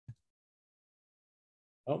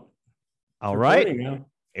Oh, All right. recording now.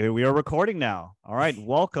 We are recording now. All right.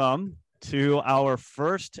 Welcome to our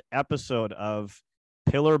first episode of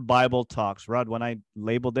Pillar Bible Talks. Rod, when I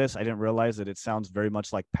labeled this, I didn't realize that it sounds very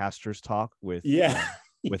much like pastor's talk with Yeah.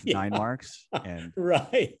 with Yeah. 9 marks. And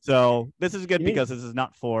Right. so this is good You mean- because this is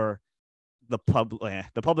not for the public.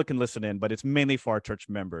 The public can listen in, but it's mainly for our church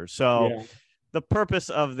members. So Yeah. the purpose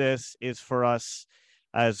of this is for us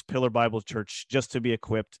as Pillar Bible Church just to be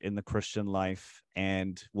equipped in the Christian life.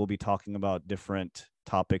 And we'll be talking about different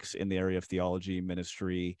topics in the area of theology,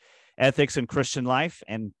 ministry, ethics, and Christian life.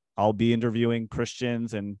 And I'll be interviewing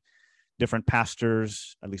Christians and different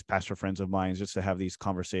pastors, at least pastor friends of mine, just to have these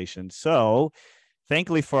conversations. So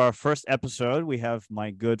thankfully for our first episode, we have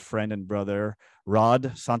my good friend and brother,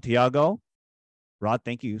 Rod Santiago. Rod,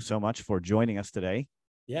 thank you so much for joining us today.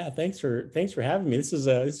 Yeah. Thanks for having me. This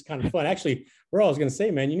is kind of fun. Actually, I was going to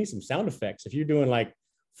say, man, you need some sound effects if you're doing like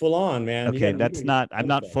full on, man. Okay, I'm not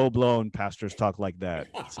effects. full blown pastors talk like that.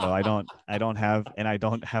 So I don't have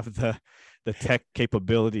the tech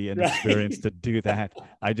capability and Right. experience to do that.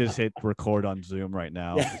 I just hit record on Zoom right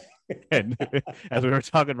now. Yeah. And as we were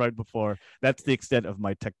talking right before, that's the extent of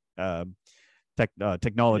my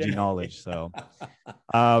technology Yeah. knowledge. So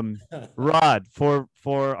Rod, for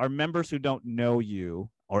our members who don't know you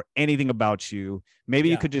or anything about you, maybe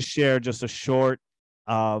you Yeah. could just share just a short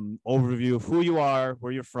overview of who you are,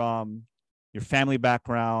 where you're from, your family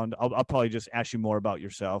background. I'll probably just ask you more about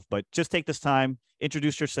yourself, but just take this time,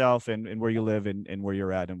 introduce yourself and where you live and where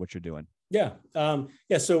you're at and what you're doing. Yeah.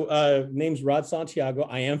 So name's Rod Santiago.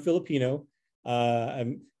 I am Filipino.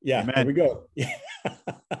 Amen. There we go.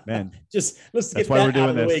 Man, Let's That's get why that we're out doing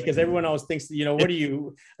of the way, this. because everyone always thinks, what are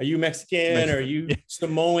you Mexican? Or are you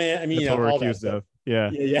Samoan? I mean, that's what we're all that accused stuff. of. Yeah.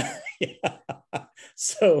 Yeah.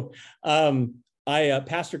 So I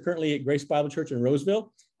pastor currently at Grace Bible Church in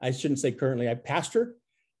Roseville. I shouldn't say currently. I pastor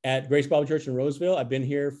at Grace Bible Church in Roseville. I've been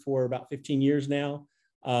here for about 15 years now.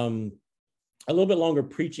 A little bit longer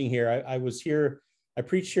preaching here. I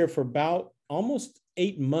preached here for about almost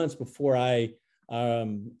 8 months before I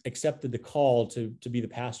accepted the call to be the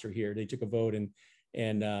pastor here. They took a vote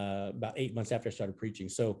and about 8 months after I started preaching.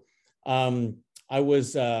 So I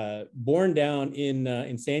was born down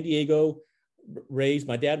in San Diego, raised.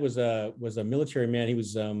 My dad was a military man. He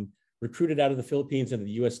was recruited out of the Philippines into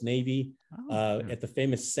the U.S. Navy at the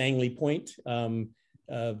famous Sangley Point.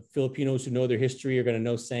 Filipinos who know their history are going to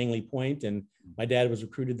know Sangley Point. And my dad was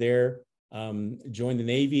recruited there, joined the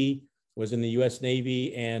Navy, was in the U.S.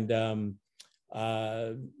 Navy, and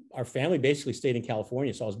our family basically stayed in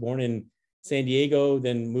California. So I was born in San Diego,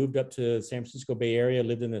 then moved up to San Francisco Bay Area,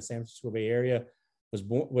 lived in the San Francisco Bay Area,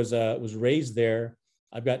 was raised there.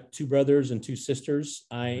 I've got 2 brothers and 2 sisters.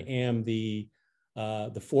 I am the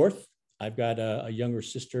fourth. I've got a younger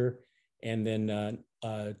sister, and then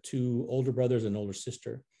 2 older brothers and an older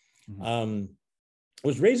sister. Mhm. I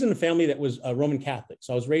was raised in a family that was Roman Catholic.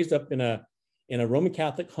 So I was raised up in a Roman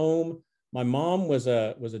Catholic home. My mom was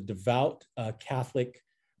a devout Catholic.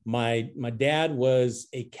 My dad was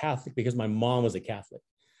a Catholic because my mom was a Catholic.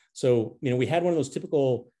 So, we had one of those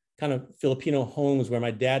typical kind of Filipino homes where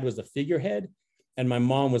my dad was the figurehead and my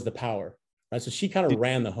mom was the power. Right? So she kind of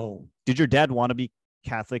ran the home. Did your dad want to be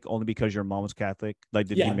Catholic only because your mom was Catholic? Like,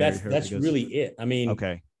 did he marry her? That's really it. I mean,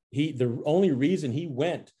 okay. The only reason he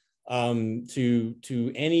went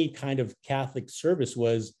to any kind of Catholic service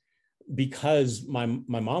was because my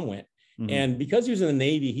mom went. Mhm. And because he was in the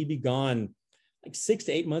Navy, he'd be gone like 6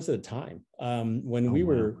 to 8 months at a time. When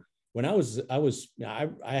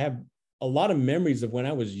I have a lot of memories of when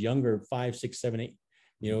I was younger, 5, 6, 7, 8,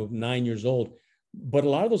 9 years old. But a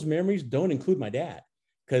lot of those memories don't include my dad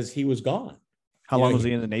because he was gone. How long was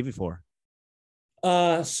he in the Navy for?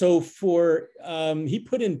 So he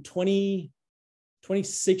put in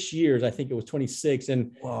 26 years, I think it was 26.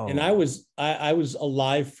 And I was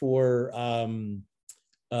alive for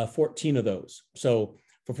 14 of those. So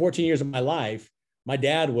for 14 years of my life, my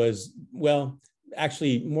dad was,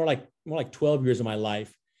 actually more like 12 years of my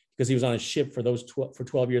life, because he was on a ship for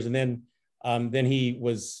 12 years. And then he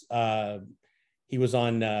was on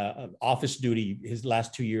office duty his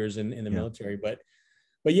last 2 years in the military. But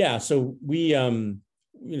yeah, so we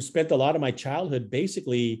spent a lot of my childhood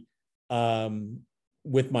basically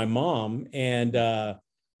with my mom. And I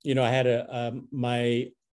had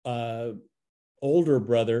my older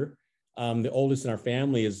brother, the oldest in our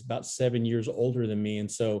family, is about 7 years older than me.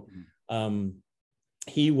 And so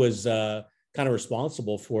he was kind of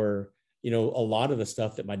responsible for, a lot of the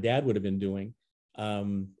stuff that my dad would have been doing.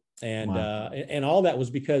 And all that was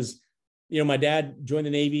because, my dad joined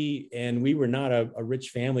the Navy and we were not a rich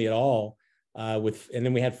family at all. And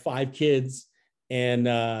then we had 5 kids, And,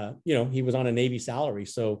 he was on a Navy salary.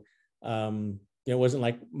 So, it wasn't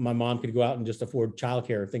like my mom could go out and just afford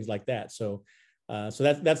childcare or things like that. So,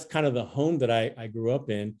 that's kind of the home that I grew up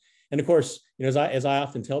in. And of course, as I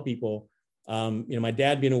often tell people, my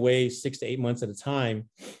dad being away 6 to 8 months at a time,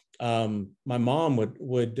 my mom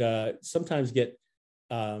would sometimes get,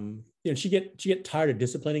 she get tired of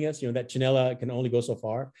disciplining us. That Chinela can only go so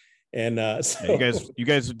far. And so you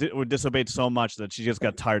guys were disobeyed so much that she just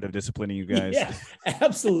got tired of disciplining you guys. Yeah,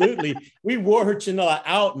 absolutely. We wore her Chinela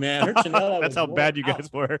out, man. Her Chinela That's how bad you guys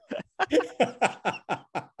were.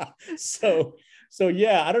 So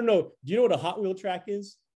yeah, I don't know. Do you know what a Hot Wheel track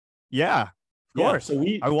is? Yeah, of course. So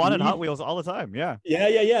I wanted Hot Wheels all the time. Yeah.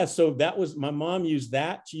 Yeah. So that was, my mom used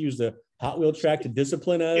that. She used a Hot Wheel track to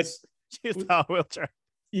discipline us. She used Hot Wheel track.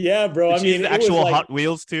 Yeah, bro. Did she use the actual Hot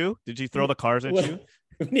Wheels too? Did she throw the cars at you?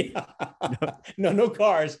 Yeah. No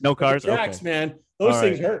cars. No cars. Tracks, okay. Man. Those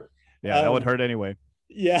things hurt. Yeah, that would hurt anyway.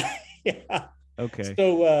 Yeah. Okay.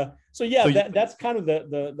 So yeah, that's kind of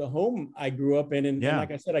the home I grew up in, and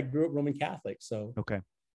like I said, I grew up Roman Catholic. So okay.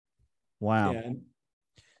 Wow. Yeah.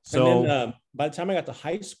 So and then, by the time I got to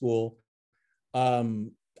high school, I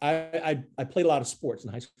played a lot of sports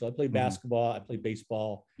in high school. I played basketball. I played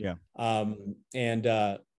baseball. Yeah.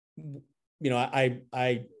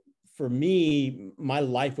 For me, my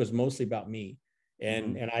life was mostly about me,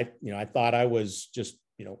 and I thought I was just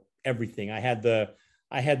everything. I had the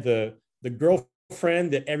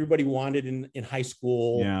girlfriend that everybody wanted in high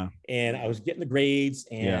school. Yeah. And I was getting the grades,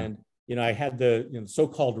 and I had the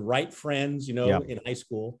so-called right friends, in high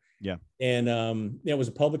school. Yeah. And it was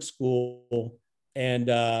a public school, and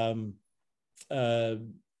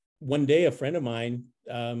one day a friend of mine,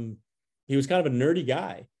 he was kind of a nerdy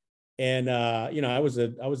guy, and I was a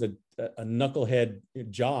knucklehead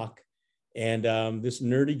jock, and this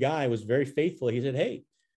nerdy guy was very faithful. He said, "Hey,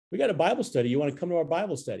 we got a Bible study. You want to come to our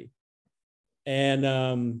Bible study?" And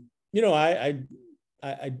I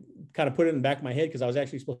kind of put it in the back of my head, because I was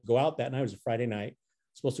actually supposed to go out that night. It was a Friday night,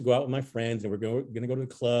 supposed to go out with my friends, and we're going to go to the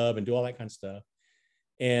club and do all that kind of stuff.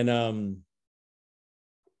 And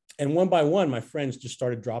one by one, my friends just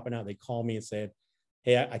started dropping out. They called me and said,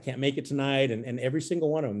 "Hey, I can't make it tonight." And every single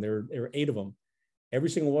one of them, there were 8 of them. Every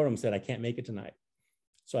single one of them said, "I can't make it tonight."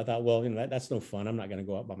 So I thought, well, that's no fun. I'm not going to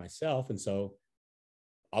go out by myself. And so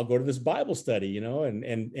I'll go to this Bible study, and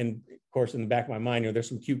of course, in the back of my mind, there's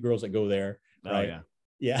some cute girls that go there. Right? Oh,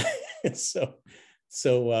 yeah. So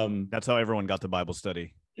that's how everyone got to Bible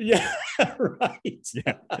study. Yeah, right.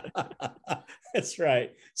 Yeah. That's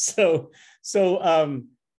right. So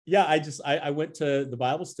yeah, I went to the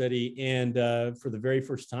Bible study, and for the very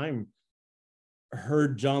first time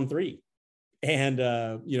heard John 3. And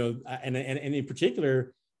and in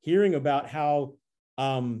particular, hearing about how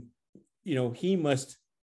he must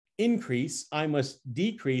increase, I must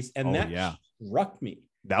decrease, and that struck me.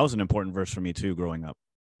 That was an important verse for me too, growing up.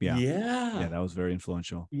 Yeah, that was very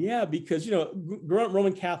influential. Yeah, because growing up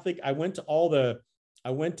Roman Catholic, I went to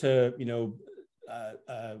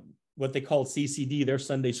what they called CCD, their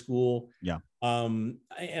Sunday school. Yeah.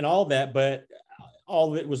 And all that, but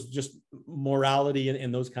all of it was just morality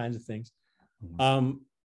and those kinds of things. Mm-hmm.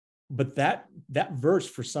 But that verse,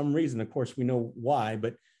 for some reason, of course, we know why,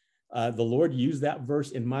 but the Lord used that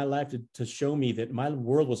verse in my life to show me that my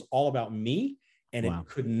world was all about me, and it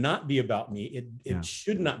could not be about me. It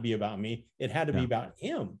should not be about me. It had to be about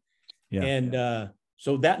Him. Yeah. And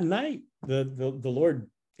so that night, the Lord,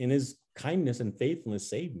 in His kindness and faithfulness,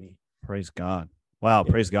 saved me. Praise God. Wow.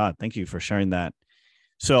 Yeah. Praise God. Thank you for sharing that.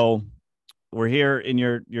 So we're here in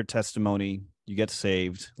your testimony. You get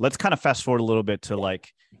saved. Let's kind of fast forward a little bit to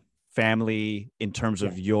like family in terms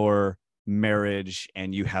of your marriage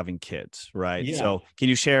and you having kids, right? Yeah. So can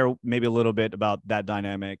you share maybe a little bit about that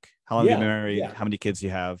dynamic? How long have you been married? Yeah. How many kids do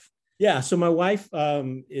you have? Yeah. So my wife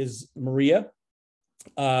is Maria.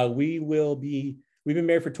 We've been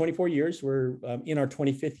married for 24 years. We're in our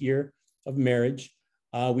 25th year of marriage.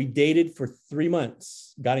 We dated for 3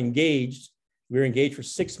 months, got engaged. We were engaged for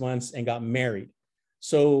 6 months and got married.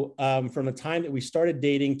 So from the time that we started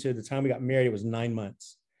dating to the time we got married, it was 9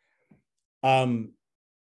 months.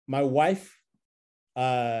 My wife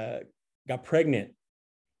got pregnant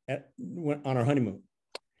on our honeymoon.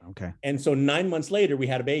 Okay. And so 9 months later, we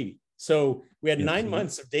had a baby. So we had 9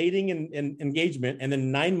 months of dating and engagement, and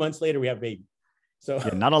then 9 months later, we have a baby. So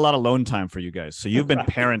not a lot of alone time for you guys. So you've been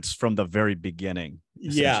parents from the very beginning.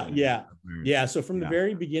 Yeah. So from the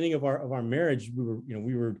very beginning of our marriage,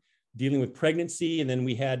 we were dealing with pregnancy, and then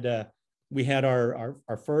we had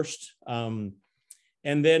our first, and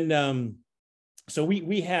then so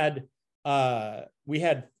we had 4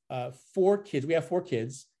 kids. We have 4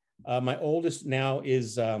 kids. My oldest now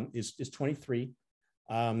is 23.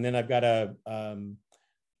 Then I've got a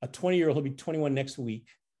 20-year-old, he'll be 21 next week.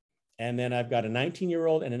 And then I've got a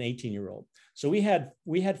 19-year-old and an 18-year-old. So we had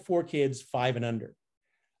 4 kids, 5 and under.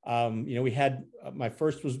 We had, my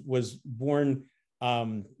first was born,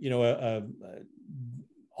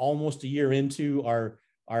 almost a year into our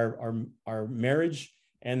marriage.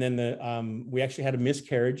 And then we actually had a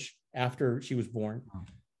miscarriage after she was born.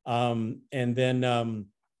 And then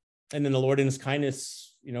the Lord in his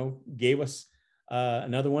kindness, gave us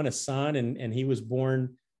another one, a son, and he was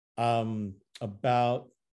born about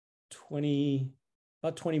 20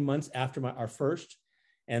 months after our first.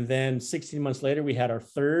 And then 16 months later, we had our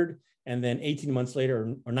third. And then 18 months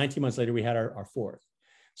later, or 19 months later, we had our fourth.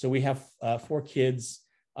 So we have 4 kids.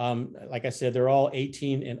 Like I said, they're all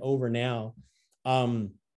 18 and over now.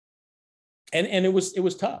 And it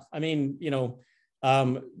was tough. I mean,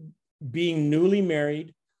 being newly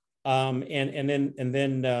married, and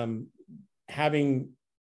then having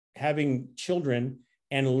children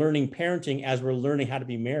and learning parenting as we're learning how to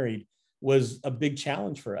be married was a big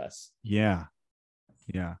challenge for us. Yeah.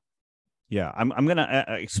 I'm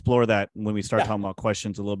gonna explore that when we start talking about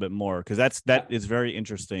questions a little bit more, because that is very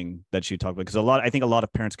interesting that you talk about, because I think a lot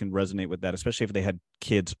of parents can resonate with that, especially if they had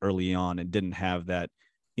kids early on and didn't have that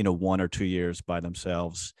 1 or 2 years by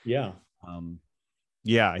themselves. I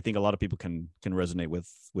think a lot of people can resonate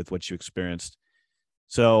with what you experienced.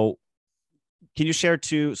 So can you share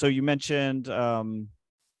too, so you mentioned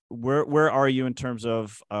where are you in terms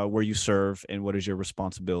of where you serve, and what is your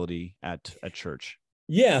responsibility at church?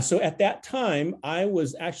 Yeah. So at that time, I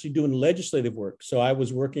was actually doing legislative work. So I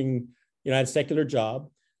was working, I had a secular job.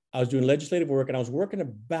 I was doing legislative work, and I was working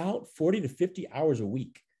about 40 to 50 hours a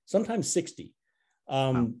week, sometimes 60.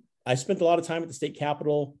 I spent a lot of time at the state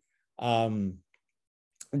capitol,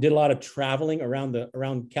 did a lot of traveling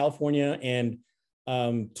around California, and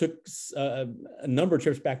took a number of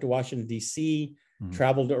trips back to Washington, D.C.,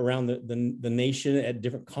 traveled around the nation at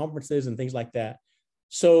different conferences and things like that.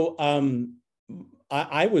 So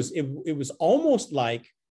it was almost like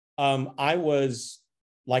I was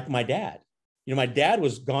like my dad. My dad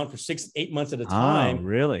was gone for 6-8 months at a time. Oh,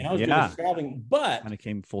 really? And I was doing traveling, but kind of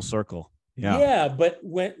came full circle. Yeah. But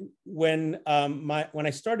when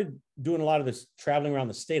I started doing a lot of this traveling around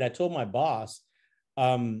the state, I told my boss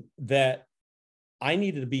that I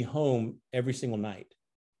needed to be home every single night.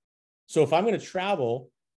 So if I'm going to travel,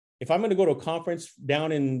 if I'm going to go to a conference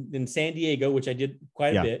down in San Diego, which I did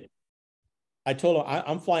quite a bit, I told him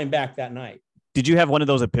I'm flying back that night. Did you have one of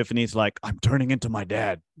those epiphanies, like, I'm turning into my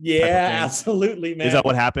dad? Yeah, absolutely, man. Is that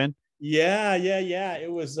what happened? Yeah.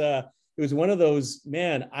 It was one of those,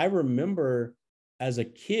 man. I remember as a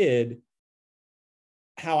kid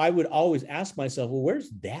how I would always ask myself, well, where's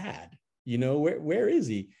dad? Where is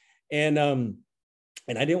he? And I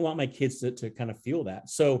didn't want my kids to kind of feel that.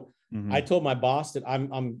 So I told my boss that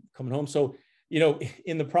I'm coming home. So,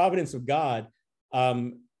 in the providence of God,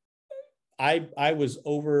 I was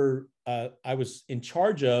in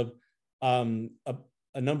charge of a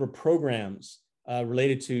number of programs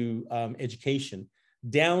related to education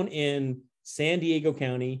down in San Diego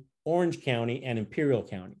County, Orange County, and Imperial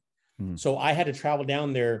County. So I had to travel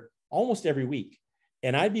down there almost every week,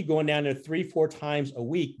 and I'd be going down there 3-4 times a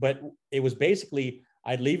week. But it was basically,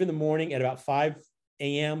 I'd leave in the morning at about 5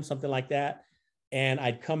 a.m., something like that. And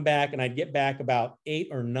I'd come back, and I'd get back about 8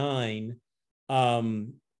 or 9.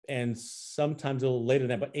 And sometimes a little later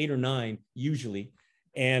than that, but 8 or 9 usually.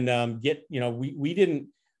 And we didn't,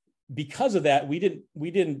 because of that, we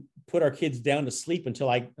didn't put our kids down to sleep until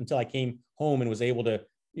I came home and was able to,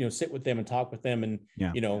 sit with them and talk with them. And,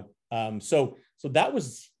 so that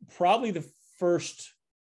was probably the first,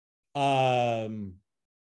 that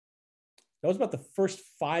was about the first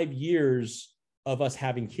 5 years of us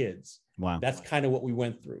having kids. Wow. That's kind of what we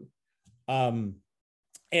went through. And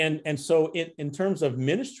so in terms of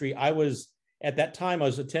ministry, at that time, I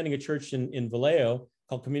was attending a church in Vallejo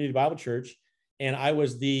called Community Bible Church. And I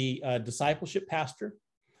was the discipleship pastor.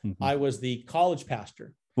 I was the college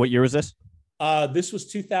pastor. What year was this? This was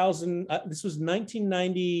 2000. This was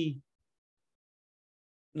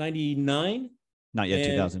 1999. Not yet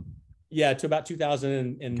 2000. Yeah, to about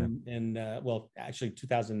 2000 and well, actually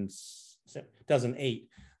 2008.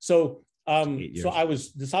 So so I was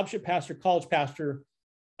discipleship pastor, college pastor.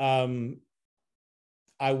 I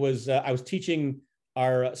was teaching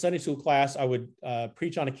our Sunday school class. I would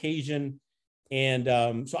preach on occasion.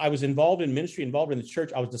 And so I was involved in ministry, involved in the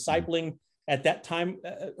church. I was discipling at that time,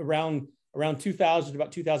 around 2000,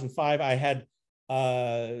 about 2005. I had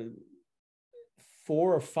 4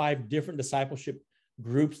 or 5 different discipleship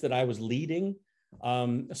groups that I was leading.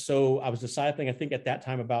 So I was discipling, I think at that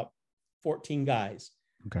time, about 14 guys.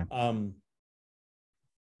 Okay.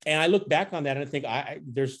 And I look back on that and I think I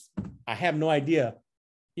have no idea.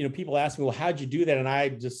 People ask me, well, how'd you do that?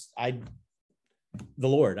 And the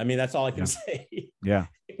Lord. I mean, that's all I can say. Yeah.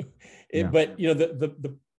 But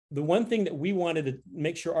the one thing that we wanted to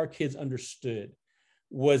make sure our kids understood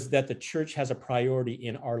was that the church has a priority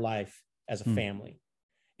in our life as a family.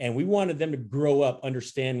 And we wanted them to grow up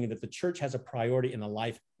understanding that the church has a priority in the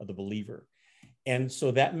life of the believer. And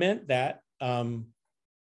so that meant that,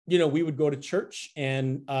 we would go to church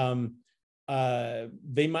and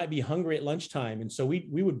they might be hungry at lunchtime. And so we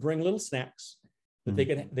would bring little snacks that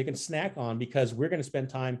they can snack on, because we're going to spend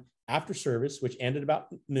time after service, which ended about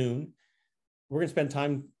noon. We're going to spend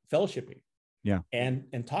time fellowshipping. Yeah.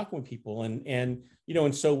 And talking with people. And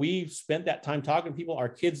so we spent that time talking to people. Our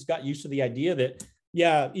kids got used to the idea that,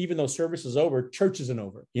 even though service is over, church isn't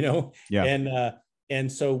over, Yeah.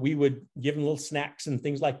 And so we would give them little snacks and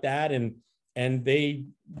things like that. And they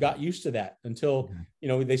got used to that until,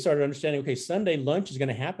 they started understanding, okay, Sunday lunch is going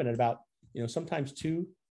to happen at about, sometimes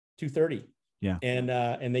 2:30. Yeah.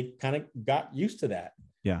 And they kind of got used to that.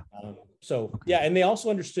 Yeah. And they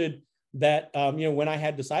also understood that, when I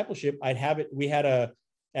had discipleship,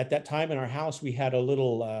 at that time in our house, we had a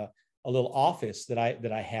little office that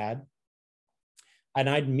I had, and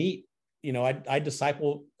I'd meet, I'd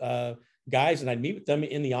disciple guys, and I'd meet with them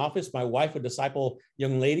in the office. My wife would disciple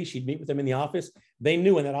young ladies. She'd meet with them in the office. They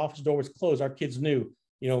knew when that office door was closed, our kids knew,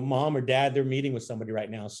 mom or dad, they're meeting with somebody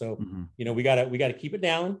right now. So, we got to keep it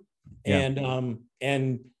down. Yeah.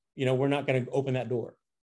 And we're not going to open that door.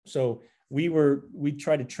 So we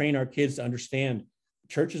try to train our kids to understand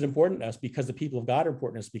church is important to us because the people of God are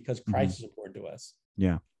important to us, because Christ is important to us.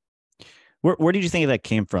 Yeah. Where did you think that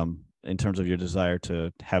came from in terms of your desire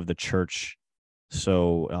to have the church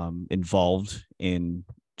so involved in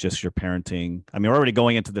just your parenting? I mean, we're already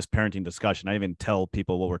going into this parenting discussion. I didn't even tell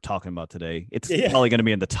people what we're talking about today. It's probably going to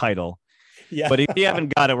be in the title. Yeah. But if you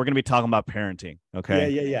haven't got it, we're going to be talking about parenting. Okay.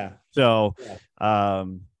 Yeah. So,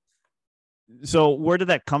 so where did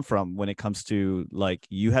that come from when it comes to, like,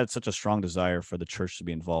 you had such a strong desire for the church to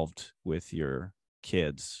be involved with your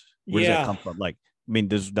kids? Where does that come from? Like, I mean,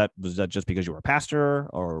 was that just because you were a pastor,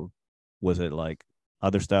 or was it like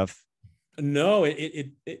other stuff? No,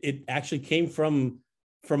 it actually came from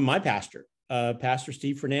my pastor. Pastor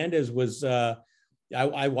Steve Fernandez was, I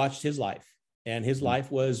watched his life, and his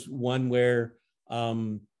life was one where,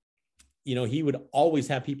 he would always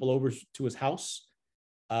have people over to his house.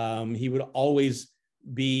 He would always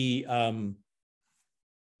be,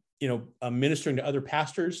 ministering to other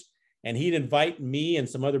pastors, and he'd invite me and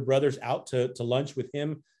some other brothers out to lunch with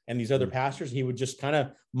him and these other pastors. He would just kind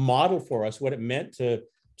of model for us what it meant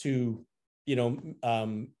to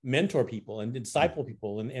mentor people and disciple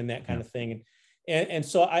people and that kind of thing. And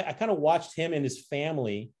so I kind of watched him and his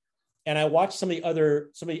family, and I watched some of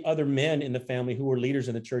the other men in the family who were leaders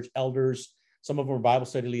in the church, elders. Some of them were Bible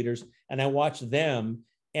study leaders, and I watched them.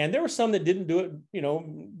 And there were some that didn't do it,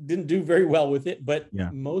 didn't do very well with it, but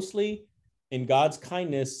mostly in God's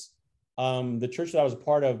kindness, the church that I was a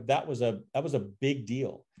part of, that was a big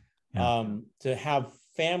deal. To have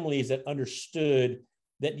families that understood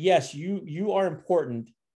that, yes, you are important,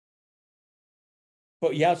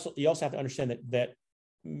 but you also have to understand that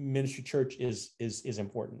ministry church is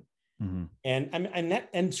important.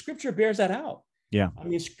 And Scripture bears that out. Yeah. I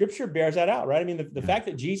mean, Scripture bears that out, right? I mean, the fact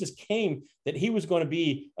that Jesus came, that he was going to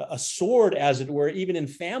be a sword, as it were, even in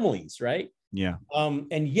families, right? Yeah.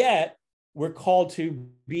 And yet we're called to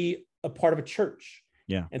be a part of a church.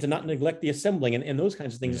 Yeah. And to not neglect the assembling and those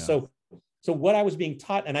kinds of things. Yeah. So what I was being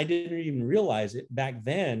taught, and I didn't even realize it back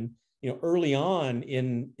then, early on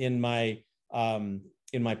in my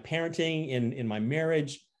parenting, in my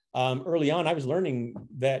marriage, early on, I was learning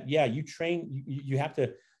that, you have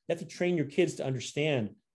to train your kids to understand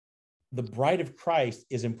the bride of Christ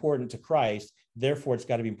is important to Christ. Therefore, it's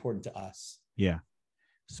got to be important to us. Yeah.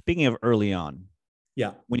 Speaking of early on.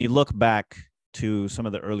 Yeah. When you look back to some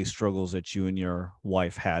of the early struggles that you and your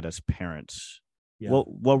wife had as parents,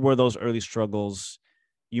 what were those early struggles?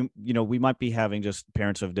 We might be having just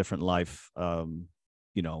parents of different life,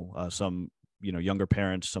 some, younger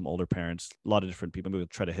parents, some older parents, a lot of different people. We'll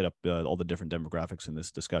try to hit up all the different demographics in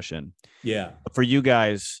this discussion. Yeah. But for you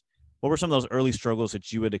guys, what were some of those early struggles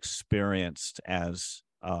that you had experienced as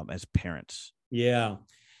parents? Yeah.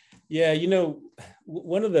 Yeah.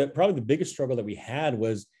 One of probably the biggest struggle that we had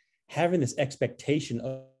was having this expectation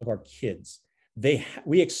of our kids.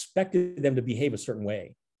 We expected them to behave a certain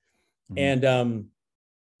way. And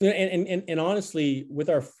honestly, with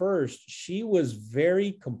our first, she was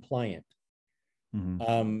very compliant.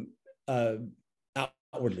 Mm-hmm. uh,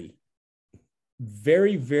 outwardly,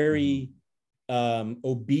 very, very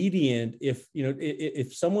obedient. If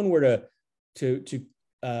if someone were to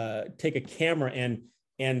take a camera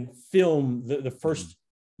and film the first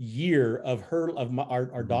year of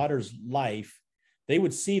our daughter's life, they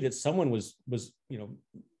would see that someone was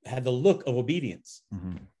had the look of obedience.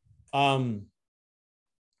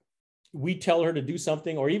 We tell her to do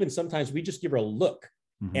something, or even sometimes we just give her a look,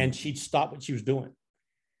 and she'd stop what she was doing.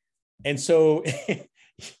 And so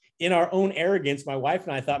in our own arrogance, my wife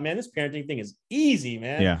and I thought, man, this parenting thing is easy,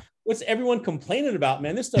 man. Yeah. What's everyone complaining about,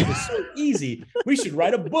 man? This stuff is so easy. We should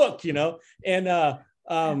write a book, and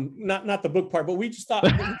not the book part, but we just thought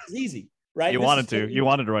this is easy, right? You wanted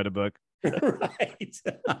to write a book. Right.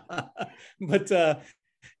 But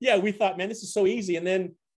yeah, we thought, man, this is so easy. And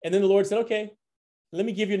then the Lord said, okay, let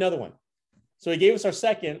me give you another one. So he gave us our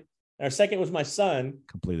second. Our second was my son.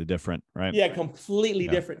 Completely different, right? Yeah, completely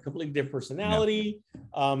different personality.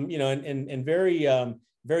 And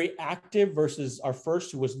very active versus our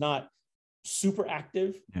first, who was not super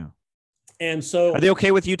active. Yeah. And so, are they okay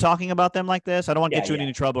with you talking about them like this? I don't want to get you in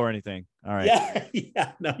any trouble or anything. All right.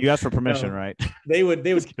 Yeah. No, you asked for permission, right? They would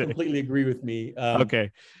completely agree with me. Okay.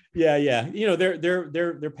 Yeah.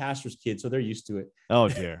 They're pastors' kids, so they're used to it. Oh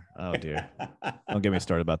dear. Don't get me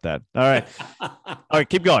started about that. All right. All right.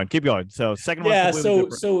 Keep going. So second one. Yeah. So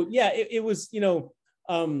it was,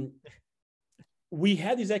 we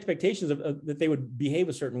had these expectations of that they would behave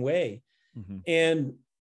a certain way. And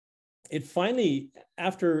it finally,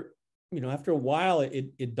 after a while,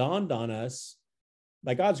 it dawned on us,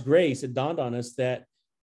 by God's grace, it dawned on us that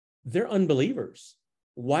they're unbelievers.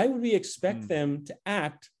 Why would we expect them to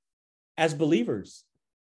act as believers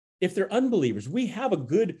if they're unbelievers? We have a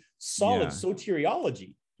good, solid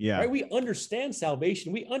soteriology. Yeah. Right? We understand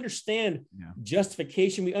salvation. We understand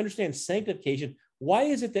justification. We understand sanctification. Why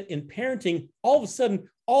is it that in parenting, all of a sudden,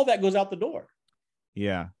 all that goes out the door?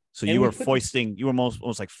 Yeah. So you were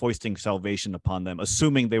almost like foisting salvation upon them,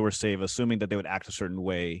 assuming they were saved, assuming that they would act a certain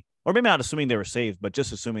way, or maybe not assuming they were saved, but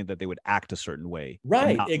just assuming that they would act a certain way.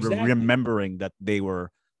 Right. Exactly. Remembering that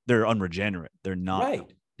they're unregenerate. They're not.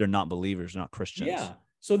 Right. They're not believers. They're not Christians. Yeah.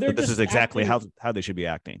 So this is exactly how they should be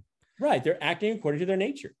acting. Right. They're acting according to their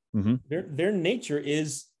nature. Their nature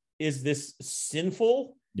is this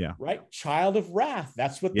sinful. Yeah. Right. Child of wrath.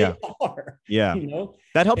 That's what they are. Yeah.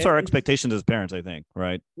 That helps our expectations as parents, I think.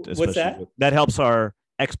 Right. What's that? That helps our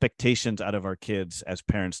expectations out of our kids as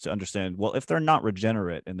parents to understand, well, if they're not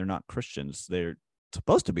regenerate and they're not Christians, they're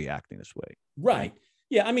supposed to be acting this way. Right.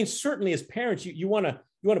 Yeah. I mean, certainly as parents, you want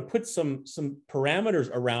to put some parameters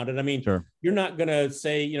around it. I mean, You're not going to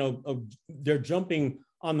say, they're jumping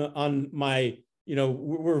on my,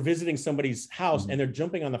 we're visiting somebody's house and they're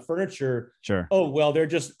jumping on the furniture. Sure. Oh, well, they're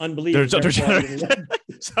just unbelievers.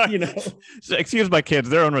 So, excuse my kids,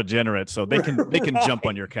 they're unregenerate, so they can jump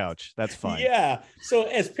on your couch. That's fine. Yeah. So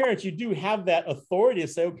as parents, you do have that authority to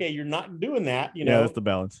say, okay, you're not doing that. Yeah, that's the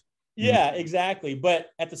balance. Yeah, exactly. But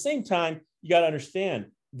at the same time, you got to understand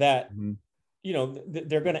that,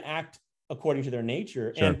 they're going to act according to their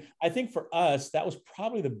nature. Sure. And I think for us, that was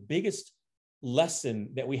probably the biggest lesson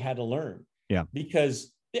that we had to learn. Yeah.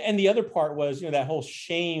 Because, and the other part was, that whole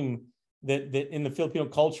shame that in the Filipino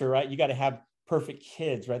culture, right? You got to have perfect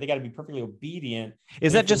kids, right? They got to be perfectly obedient.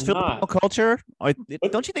 Is that just Filipino culture?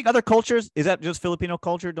 Don't you think other cultures, is that just Filipino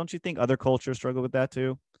culture? Don't you think other cultures struggle with that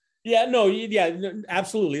too? Yeah,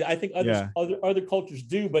 absolutely. I think other cultures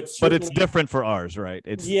do, but it's different for ours, right?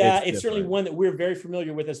 It's certainly one that we're very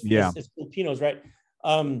familiar with as Filipinos, right?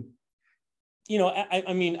 I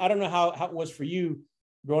mean, I don't know how it was for you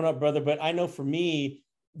growing up, brother, but I know for me,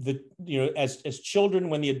 as children,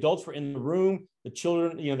 when the adults were in the room, the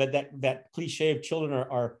children, that cliche of children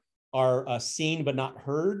are seen but not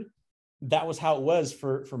heard. That was how it was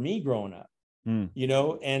for me growing up. And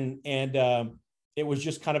it was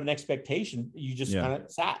just kind of an expectation. You just kind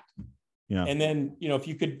of sat. Yeah. And then,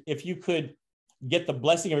 if you could get the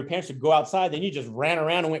blessing of your parents to go outside, then you just ran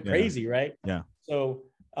around and went crazy. Right. Yeah. So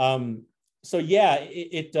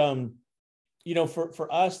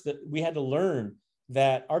for us, that we had to learn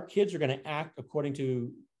that our kids are going to act according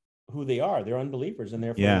to who they are. They're unbelievers, and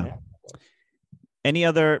therefore. Any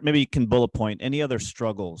other, maybe you can bullet point any other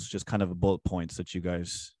struggles, just kind of bullet points that you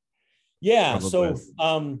guys. Yeah. So,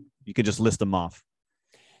 you could just list them off.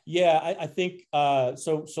 Yeah, I think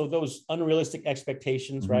so those unrealistic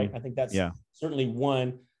expectations, right? I think that's certainly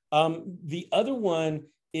one. The other one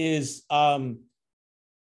is, and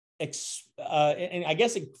I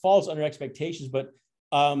guess it falls under expectations, but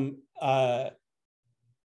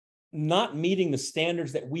not meeting the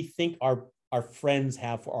standards that we think our friends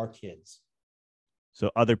have for our kids. So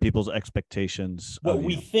other people's expectations what of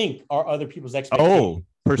we you. think are other people's Oh, expectations.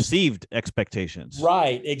 perceived expectations.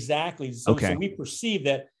 Right, exactly. So Okay. we perceive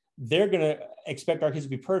that they're going to expect our kids to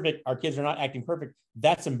be perfect. Our kids are not acting perfect.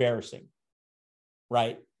 That's embarrassing,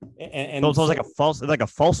 right? So And it's almost so like a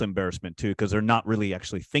false embarrassment too, because they're not really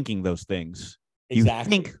actually thinking those things. You exactly,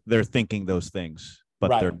 think they're thinking those things,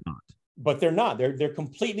 but right. they're not. But they're not. They're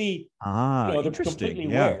completely, Ah, they're interesting.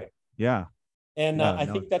 completely Yeah. aware. Yeah. And Yeah. I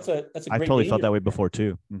No, think that's a I've great totally felt danger. that way before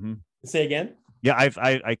too. Say again. Yeah,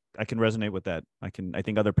 I can resonate with that. I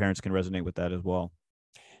think other parents can resonate with that as well.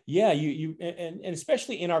 Yeah, and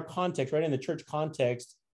especially in our context, right? In the church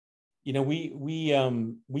context,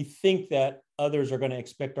 we think that others are going to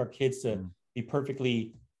expect our kids to be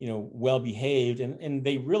perfectly, well behaved, and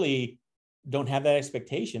they really don't have that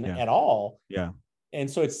expectation Yeah. at all. Yeah. And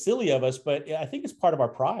so it's silly of us, but I think it's part of our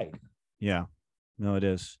pride. Yeah. No, it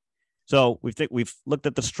is. So we've looked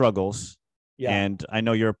at the struggles, Yeah. and I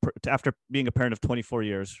know you're after being a parent of 24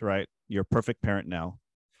 years, right? You're a perfect parent now.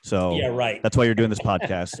 So Yeah, right. that's why you're doing this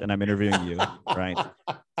podcast, and I'm interviewing you, right?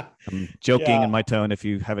 I'm joking Yeah. in my tone if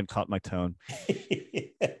you haven't caught my tone.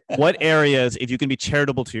 What areas, if you can be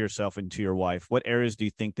charitable to yourself and to your wife, what areas do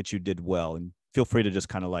you think that you did well? And feel free to just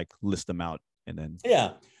kind of like list them out and then.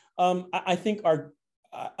 Yeah. I think our,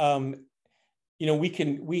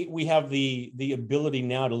 we have the ability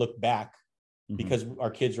now to look back because our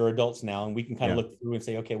kids are adults now, and we can kind of look through and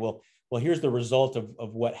say, okay, well, here's the result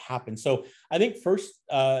of what happened. So I think first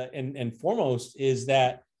and foremost is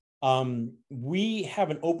that we have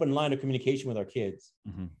an open line of communication with our kids.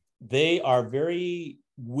 They are very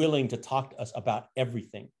willing to talk to us about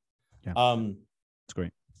everything. Yeah, that's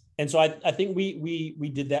great. And so I think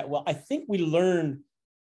we did that well. I think we learned,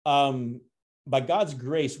 by God's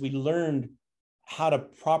grace, we learned how to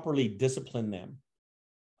properly discipline them.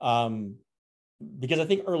 Because I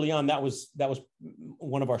think early on that was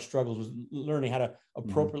one of our struggles, was learning how to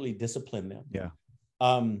appropriately discipline them. Yeah.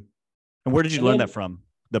 And where did you learn that from?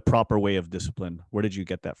 The proper way of discipline. Where did you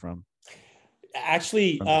get that from?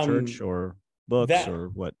 Actually, from the church or books or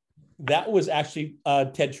what? That was actually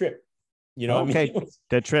Ted Tripp. Okay.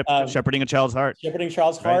 Ted Tripp, Shepherding a Child's Heart. Shepherding a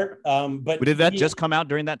Child's Heart. But did that just come out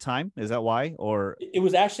during that time? Is that why? Or it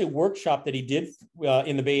was actually a workshop that he did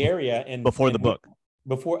in the Bay Area, and before the book.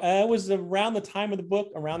 Before it was around the time of the book,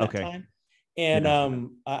 around that time. And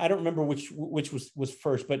I don't remember which was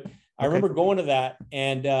first, but I remember going to that,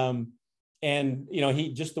 and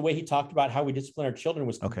he, just the way he talked about how we discipline our children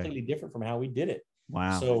was completely different from how we did it.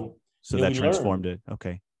 Wow. So that transformed it.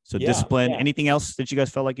 Okay. So discipline. Anything else that you guys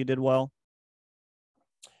felt like you did well?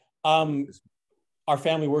 Our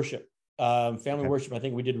family worship. Worship, I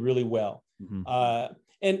think we did really well. And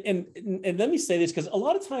let me say this, because a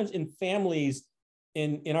lot of times in families,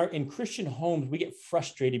 in Christian homes, we get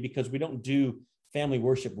frustrated because we don't do family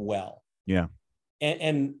worship well. Yeah.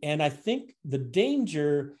 And I think the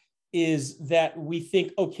danger is that we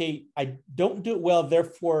think, okay, I don't do it well,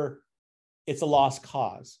 therefore it's a lost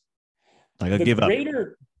cause. Like I give up.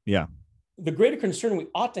 Yeah. The greater concern we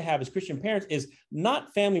ought to have as Christian parents is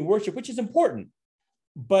not family worship, which is important,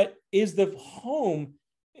 but is the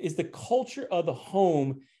culture of the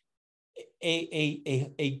home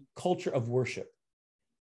a culture of worship?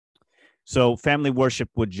 So family worship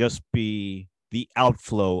would just be the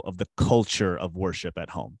outflow of the culture of worship at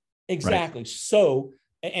home. Exactly. Right? So,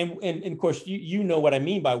 and of course, you know what I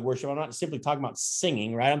mean by worship. I'm not simply talking about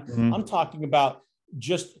singing, right? I'm talking about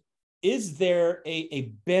just, is there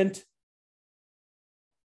a bent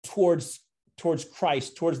towards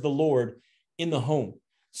Christ, towards the Lord in the home,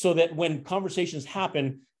 so that when conversations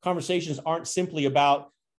happen, conversations aren't simply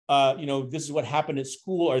about, this is what happened at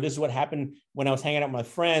school, or this is what happened when I was hanging out with my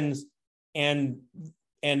friends, and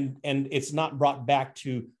it's not brought back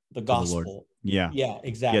to the gospel. Yeah,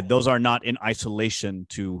 exactly. Yeah, those are not in isolation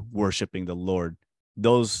to worshiping the Lord.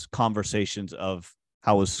 Those conversations of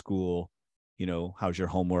how was school, how's your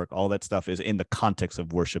homework, all that stuff is in the context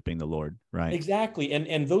of worshiping the Lord, right? Exactly.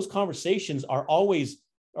 And those conversations are always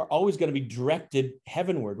going to be directed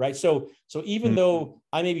heavenward, right? So even though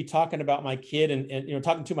I may be talking about my kid and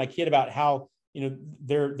talking to my kid about how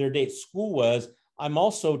their day at school was, I'm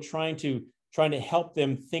also trying to help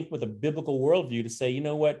them think with a biblical worldview, to say, you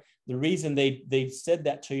know what, the reason they said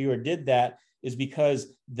that to you or did that is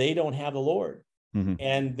because they don't have the Lord.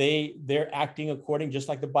 And they're acting according, just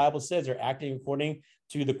like the Bible says, they're acting according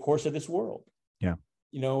to the course of this world. Yeah.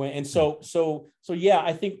 And so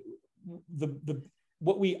I think the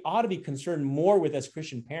what we ought to be concerned more with as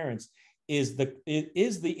Christian parents is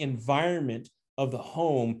the environment of the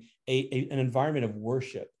home an environment of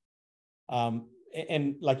worship.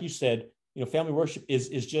 And like you said, family worship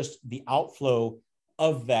is just the outflow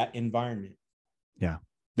of that environment. Yeah,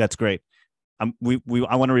 that's great. I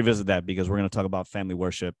want to revisit that because we're going to talk about family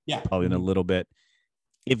worship probably in a little bit.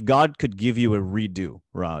 If God could give you a redo,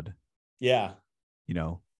 Rod, yeah,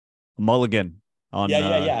 a mulligan on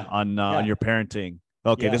your parenting.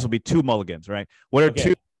 Okay, this will be 2 mulligans, right? What are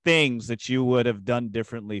 2 things that you would have done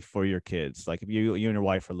differently for your kids? Like if you and your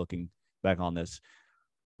wife are looking back on this,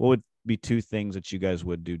 what would be 2 things that you guys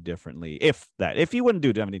would do differently? If you wouldn't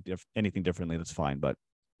do anything differently, that's fine. But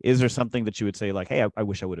is there something that you would say like, hey, I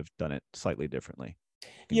wish I would have done it slightly differently?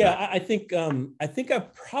 Yeah, I think I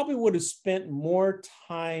probably would have spent more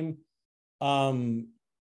time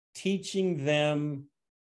teaching them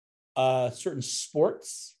certain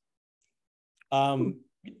sports.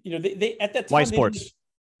 They at that time. Why sports?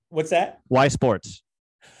 What's that? Why sports?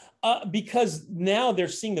 Because now they're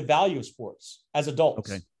seeing the value of sports as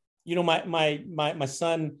adults. Okay. My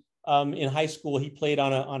son in high school, he played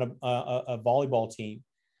on a volleyball team,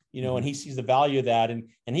 and he sees the value of that.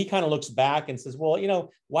 And he kind of looks back and says, well,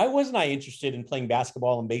 why wasn't I interested in playing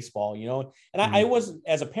basketball and baseball, And I wasn't,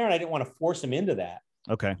 as a parent, I didn't want to force him into that.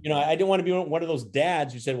 Okay. I didn't want to be one of those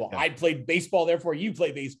dads who said, well, I played baseball, therefore you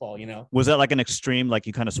play baseball, Was that like an extreme, like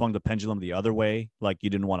you kind of swung the pendulum the other way? Like you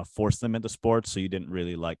didn't want to force them into sports, so you didn't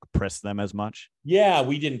really like press them as much? Yeah,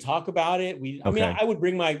 we didn't talk about it. I would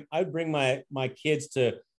bring my kids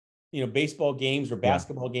to, baseball games or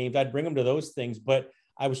basketball games. I'd bring them to those things, but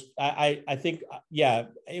I think,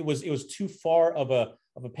 it was too far of a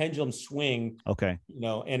pendulum swing. Okay.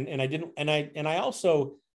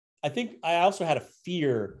 I think I also had a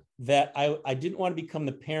fear that I didn't want to become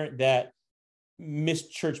the parent that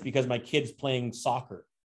missed church because my kid's playing soccer,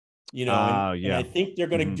 and I think they're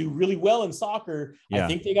going to do really well in soccer. I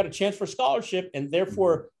think they got a chance for scholarship and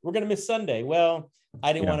therefore we're going to miss Sunday. Well,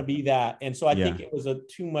 I didn't want to be that. And so I think it was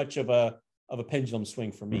too much of a pendulum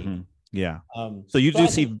swing for me. Yeah. So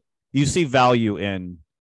you see value in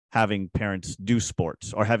having parents do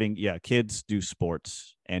sports or having, kids do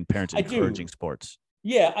sports and parents encouraging sports.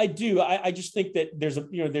 Yeah, I do. I just think that there's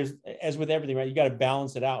as with everything, right? You got to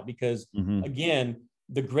balance it out because again,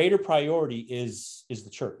 the greater priority is the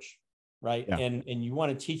church, right? Yeah. And you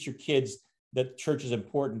want to teach your kids that church is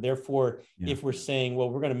important. Therefore, if we're saying, well,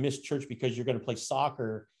 we're going to miss church because you're going to play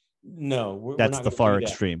soccer, no, that's the far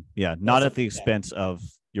extreme. Yeah, not at the expense of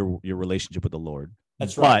your relationship with the Lord.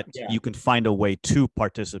 That's right. But you can find a way to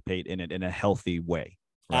participate in it in a healthy way.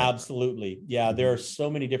 Right? Absolutely. Yeah, there are so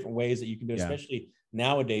many different ways that you can do it, especially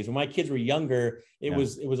nowadays. When my kids were younger, it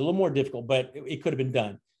was a little more difficult, but it could have been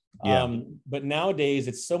done. Yeah. But nowadays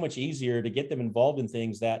it's so much easier to get them involved in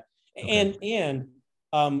things that, and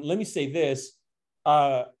let me say this,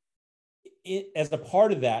 as a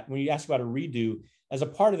part of that, when you ask about a redo, as a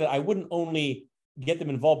part of that, I wouldn't only get them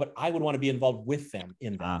involved, but I would want to be involved with them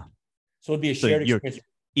in that. So it'd be a shared experience.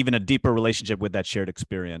 Even a deeper relationship with that shared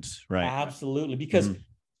experience, right? Absolutely. Because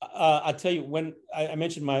I'll tell you, when I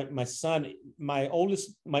mentioned my son, my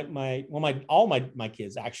oldest, all my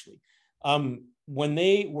kids actually, when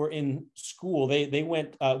they were in school, they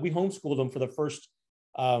went, we homeschooled them for the first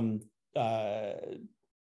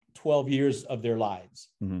 12 years of their lives.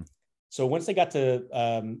 Mm-hmm. So once they got to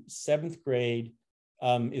 7th grade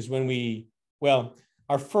is when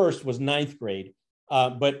our first was 9th grade.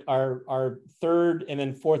 But our 3rd and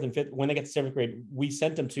then 4th and 5th, when they got to 7th grade, we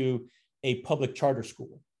sent them to a public charter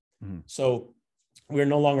school. Mm-hmm. So we're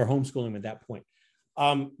no longer homeschooling at that point.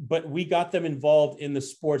 But we got them involved in the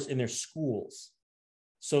sports in their schools.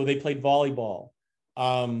 So they played volleyball.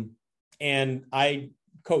 And I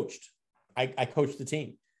coached. I coached the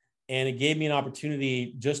team. And it gave me an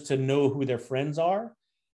opportunity just to know who their friends are,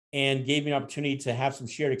 and gave me an opportunity to have some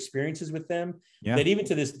shared experiences with them that even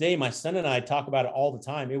to this day, my son and I talk about it all the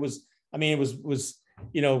time. It was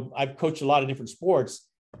I've coached a lot of different sports,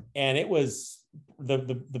 and it was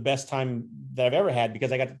the best time that I've ever had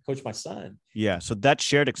because I got to coach my son. Yeah. So that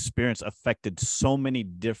shared experience affected so many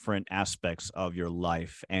different aspects of your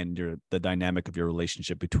life and the dynamic of your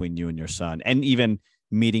relationship between you and your son, and even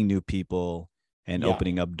meeting new people and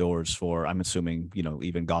opening up doors for, I'm assuming,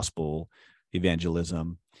 even gospel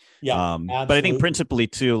evangelism. Yeah. But I think principally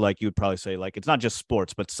too, like you would probably say, like, it's not just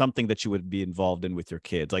sports, but something that you would be involved in with your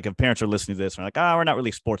kids. Like if parents are listening to this and are like, we're not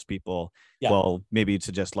really sports people. Yeah. Well, maybe you'd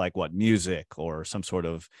suggest like music or some sort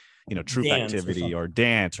of, troop activity or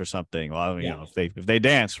dance or something. Well, if they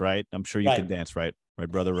dance, right, I'm sure you can dance, right,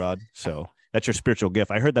 brother Rod? So that's your spiritual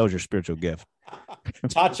gift. I heard that was your spiritual gift.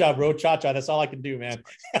 Cha-cha, bro. Cha-cha. That's all I can do, man.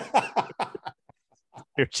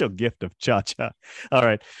 Spiritual gift of cha-cha. All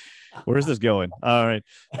right. Where's this going? All right.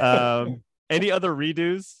 Any other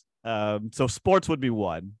redos? So sports would be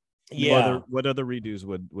one. Yeah. What other redos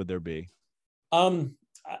would there be?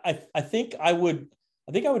 I think I would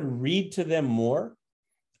read to them more.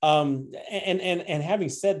 And having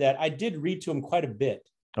said that, I did read to them quite a bit.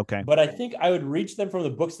 Okay. But I think I would read to them from the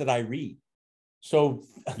books that I read. So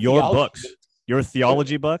your books, your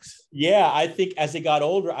theology books. Yeah, I think as they got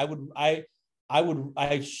older, I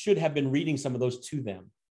should have been reading some of those to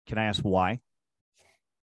them. Can I ask why?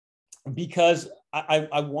 Because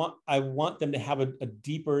I want them to have a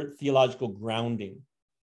deeper theological grounding,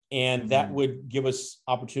 and that would give us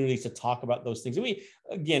opportunities to talk about those things.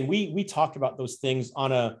 We talked about those things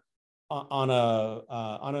on a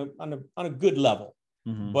good level,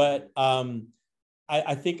 but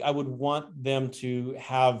I think I would want them to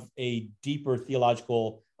have a deeper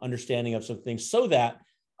theological understanding of some things, so that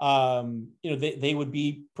they would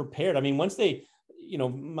be prepared. I mean, once they,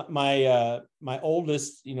 my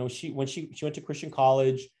oldest, she went to Christian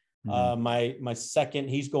college. My second,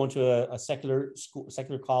 he's going to a secular school,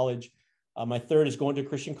 secular college. My third is going to a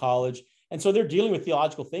Christian college, and so they're dealing with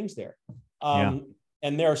theological things there. And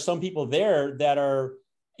there are some people there that are,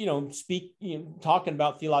 talking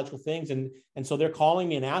about theological things, and so they're calling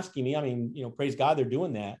me and asking me. I mean, praise God, they're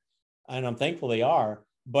doing that, and I'm thankful they are.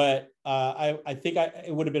 But I think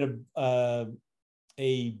it would have been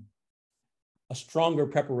a stronger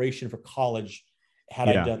preparation for college had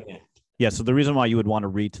I done that. Yeah. So the reason why you would want to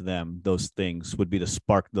read to them those things would be to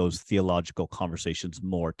spark those theological conversations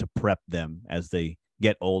more, to prep them as they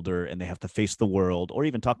get older and they have to face the world, or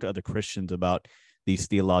even talk to other Christians about these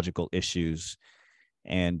theological issues.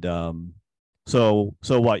 And so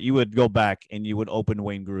what, you would go back and you would open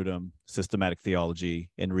Wayne Grudem Systematic Theology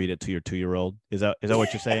and read it to your 2-year-old. Is that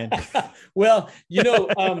what you're saying? Well,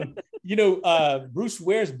 Bruce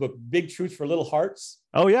Ware's book, Big Truths for Little Hearts.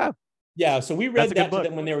 Oh yeah. Yeah. So we read that to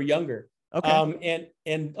them when they were younger. Okay.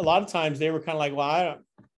 And a lot of times they were kind of like, well, I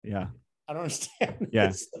don't understand.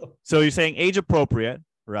 Yeah. So you're saying age appropriate,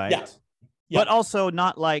 right? Yeah. But also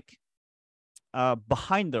not like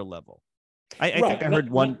behind their level. I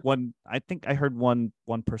think I heard one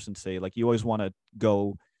person say, like, you always want to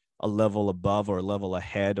go a level above or a level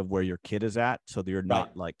ahead of where your kid is at, so that you're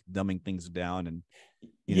not like dumbing things down. And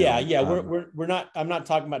we're not. I'm not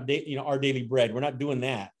talking about our daily bread. We're not doing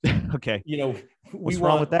that. Okay. What's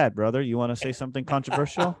wrong with that, brother? You want to say something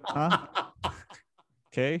controversial? Huh?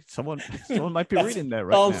 Okay. Someone might be reading that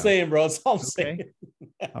right now. All I'm saying, bro. That's all I'm saying.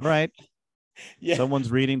 All right. Yeah.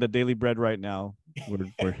 Someone's reading the Daily Bread right now.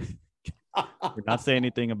 We're not saying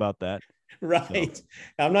anything about that. Right. So,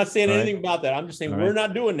 I'm not saying anything about that. I'm just saying we're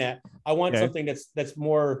not doing that. I want something that's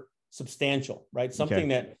more substantial, right? Something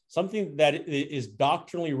that is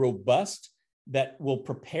doctrinally robust, that will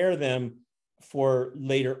prepare them for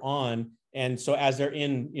later on. And so as they're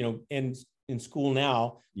in school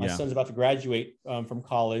now, my son's about to graduate from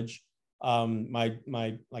college. My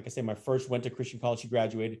like I say, my first went to Christian college. She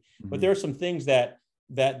graduated, but there are some things that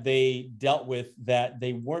they dealt with that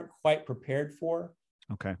they weren't quite prepared for.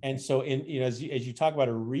 Okay. And so as you talk about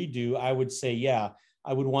a redo, I would say,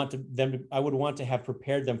 I would want to have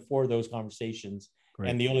prepared them for those conversations. Great.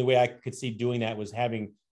 And the only way I could see doing that was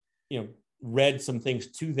having, read some things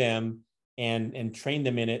to them and train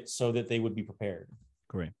them in it so that they would be prepared.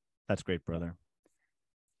 Great. That's great, brother.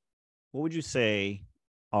 What would you say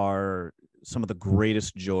are some of the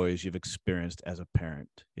greatest joys you've experienced as a parent?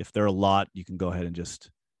 If there are a lot, you can go ahead and just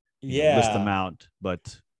list them out.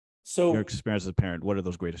 But so your experience as a parent, what are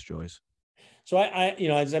those greatest joys? So I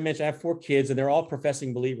as I mentioned, I have 4 kids and they're all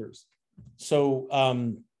professing believers. So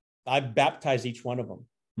I baptized each one of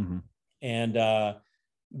them. And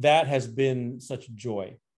that has been such a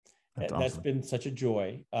joy. That's been such a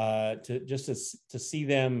joy to see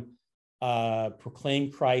them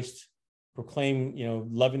proclaim Christ, proclaim,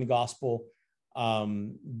 loving the gospel.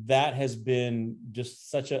 That has been just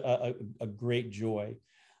such a great joy.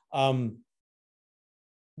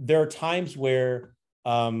 There are times where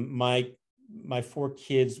my 4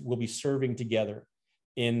 kids will be serving together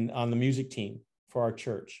on the music team for our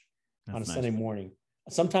church. That's on a Sunday morning.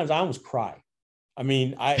 Sometimes I almost cry. I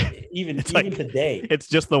mean, even today, it's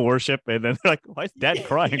just the worship, and then they're like, "Why is Dad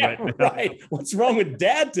crying right now?" Right? What's wrong with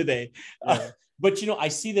Dad today? But I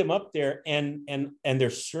see them up there, and they're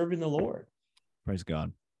serving the Lord. Praise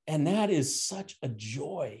God. And that is such a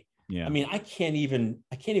joy. Yeah. I mean, I can't even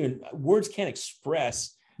words can't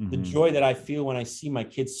express the joy that I feel when I see my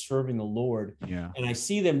kids serving the Lord. Yeah. And I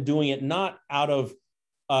see them doing it not out of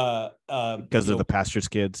because of the pastor's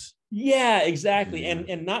kids. Yeah, exactly. Yeah.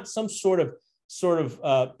 And not some sort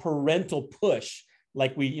of parental push,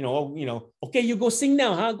 like we, okay, you go sing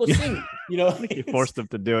now, huh? Go sing. You forced them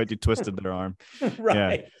to do it. You twisted their arm.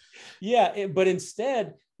 Right. Yeah. But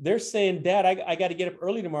instead, they're saying, Dad, I got to get up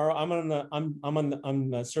early tomorrow.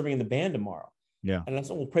 I'm serving in the band tomorrow. Yeah. And I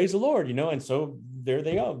said, well, praise the Lord, and so there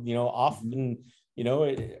they go, off and,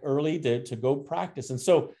 early to go practice. And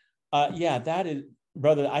so, that is,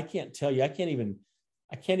 brother, I can't tell you, I can't even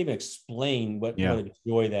explain what a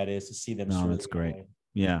joy that is to see them. No, that's great. Way.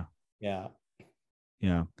 Yeah. Yeah.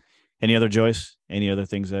 Yeah. Any other joys? Any other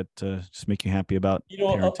things that just make you happy about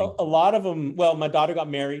parenting? A lot of them. Well, my daughter got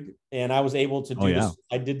married, and I was able to do this.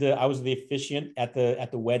 I was the officiant at the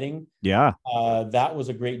wedding. Yeah. That was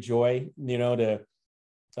a great joy. To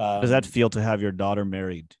how does that feel to have your daughter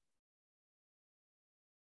married?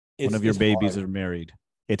 One of your babies are married.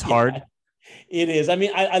 It's hard. It is. I mean,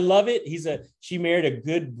 I love it. She married a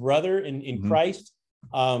good brother in Christ.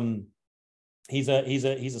 He's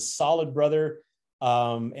a solid brother.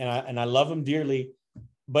 And I love him dearly,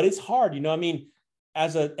 but it's hard. I mean,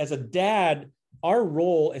 as a dad, our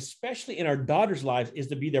role, especially in our daughter's lives, is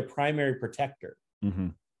to be their primary protector. Mm-hmm.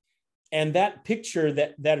 And that picture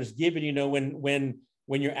that is given,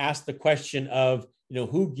 when you're asked the question of,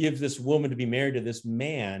 who gives this woman to be married to this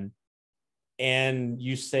man? And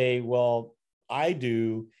you say, well, I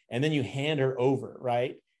do. And then you hand her over,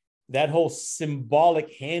 right? That whole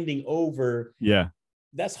symbolic handing over. Yeah.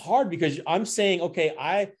 That's hard because I'm saying, okay,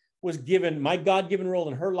 I was given my God-given role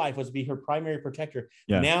in her life was to be her primary protector.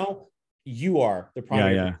 Yeah. Now you are the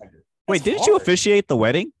primary protector. Wait, didn't you officiate the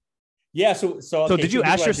wedding? Yeah. So did you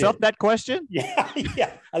ask yourself that question? Yeah.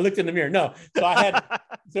 Yeah. I looked in the mirror. No. So I had,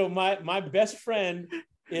 my best friend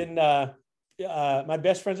my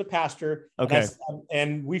best friend's a pastor. Okay.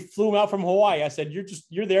 And we flew him out from Hawaii. I said,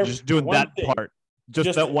 you're there. Just doing that part.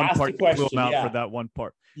 Just that one part. Flew him out for that one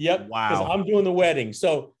part. Yep. Wow. Because I'm doing the wedding.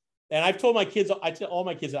 So, and I've told my kids, I tell all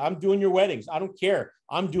my kids, I'm doing your weddings. I don't care.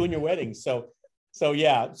 I'm doing your weddings. So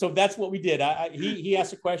yeah. So that's what we did. He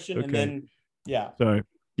asked a question and then, yeah. Sorry.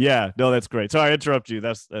 Yeah. No, that's great. Sorry, I interrupt you.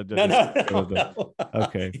 That's no.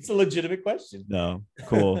 Okay. It's a legitimate question. No.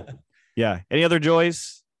 Cool. Yeah. Any other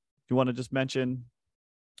joys you want to just mention?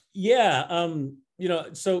 Yeah.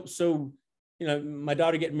 So my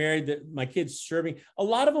daughter getting married, my kids serving, a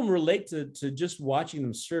lot of them relate to just watching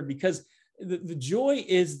them serve, because the joy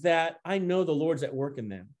is that I know the Lord's at work in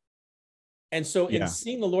them. And so in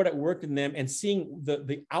seeing the Lord at work in them and seeing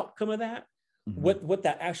the outcome of that, mm-hmm. what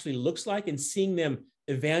that actually looks like, and seeing them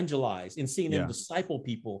evangelize and seeing them disciple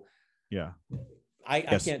people. Yeah. I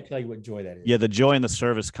can't tell you what joy that is. Yeah. The joy in the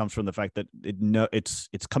service comes from the fact that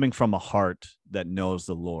it's coming from a heart that knows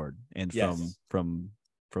the Lord and from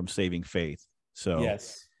saving faith. So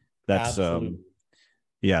that's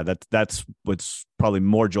that's what's probably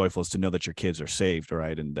more joyful, is to know that your kids are saved,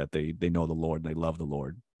 right? And that they know the Lord and they love the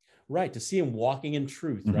Lord. Right. To see them walking in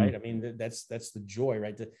truth, mm-hmm. right? I mean, that's the joy,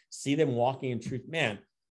 right? To see them walking in truth, man.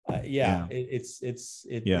 It's as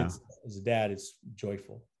a dad, it's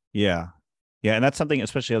joyful. Yeah. Yeah. And that's something,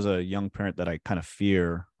 especially as a young parent, that I kind of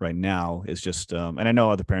fear right now is just, and I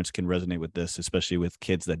know other parents can resonate with this, especially with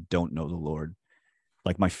kids that don't know the Lord.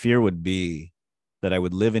 Like, my fear would be that I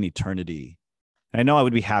would live in eternity. I know I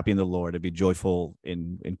would be happy in the Lord. I'd be joyful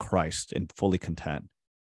in Christ and fully content.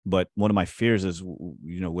 But one of my fears is,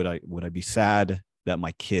 would I be sad that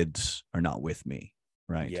my kids are not with me,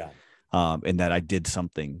 right? Yeah. And that I did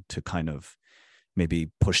something to kind of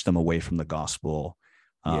maybe push them away from the gospel.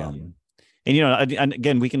 And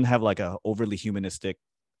again, we can have like a overly humanistic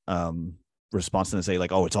response and say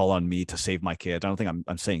like, oh, it's all on me to save my kids. I don't think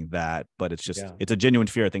I'm saying that, but it's just it's a genuine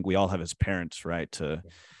fear I think we all have as parents, right? To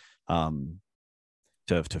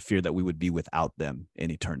fear that we would be without them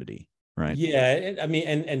in eternity, right? Yeah, I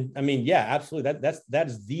mean, yeah, absolutely. That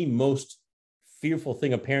is the most fearful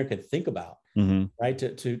thing a parent could think about, mm-hmm. right?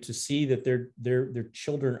 To see that their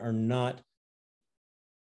children are not,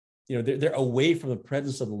 they're away from the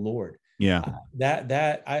presence of the Lord. Yeah, that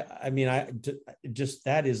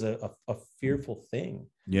is a fearful thing.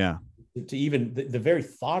 Yeah, to even the very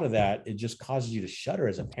thought of that, it just causes you to shudder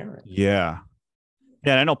as a parent. Yeah.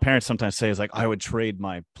 Yeah, I know parents sometimes say, it's like, I would trade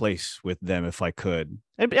my place with them if I could.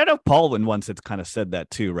 And I know Paul once had kind of said that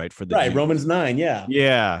too, right? Romans 9, yeah.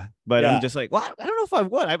 Yeah, but I'm just like, well, I don't know if I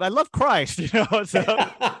would. I love Christ, So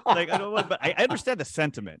like, I don't want, but I understand the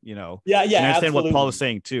sentiment, Yeah, and I understand absolutely. what Paul is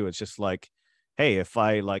saying too. It's just like, hey, if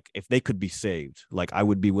they could be saved, like I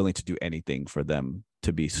would be willing to do anything for them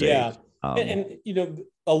to be saved. Yeah, and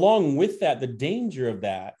along with that, the danger of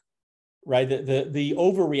that. Right. The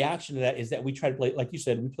overreaction to that is that we try to play, like you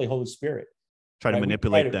said, we play Holy Spirit. Try to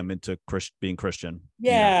manipulate them into being Christian.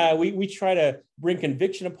 Yeah. We try to bring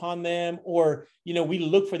conviction upon them, or, we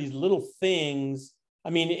look for these little things.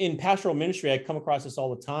 I mean, in pastoral ministry, I come across this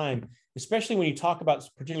all the time, especially when you talk about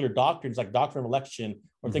particular doctrines like doctrine of election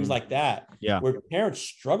or things like that. Yeah. Where parents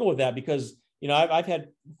struggle with that because, I've had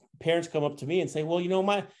parents come up to me and say, well,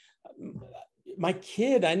 my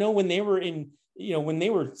kid, I know when they were when they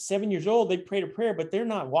were 7 years old, they prayed a prayer, but they're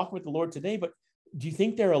not walking with the Lord today. But do you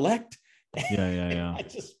think they're elect? Yeah. I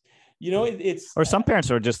just, it's. Or some parents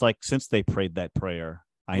are just like, since they prayed that prayer,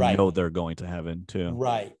 I know they're going to heaven too.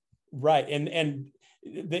 Right. And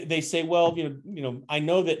they say, well, I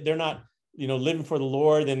know that they're not, living for the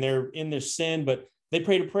Lord and they're in their sin, but they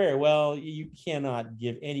prayed a prayer. Well, you cannot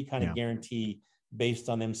give any kind of guarantee based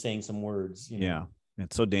on them saying some words. Yeah.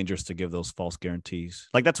 It's so dangerous to give those false guarantees.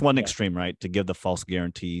 Like that's one extreme, right? To give the false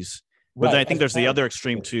guarantees. But then I think there's the other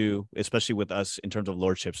extreme too, especially with us in terms of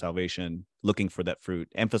lordship salvation, looking for that fruit,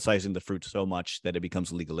 emphasizing the fruit so much that it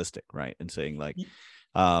becomes legalistic, right? And saying like,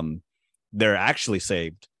 they're actually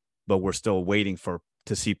saved, but we're still waiting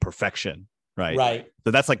to see perfection, right? Right.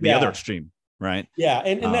 So that's like the other extreme, right? Yeah,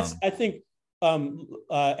 and that's, I think,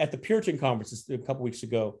 at the Puritan conference a couple weeks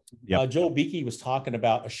ago, Joel Beakey was talking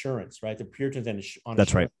about assurance, right? The Puritans on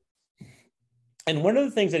that's assurance. Right. And one of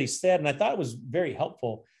the things that he said, and I thought it was very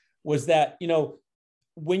helpful, was that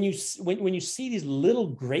when you see these little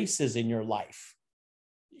graces in your life,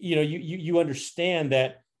 you understand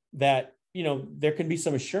that there can be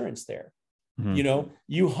some assurance there. Mm-hmm.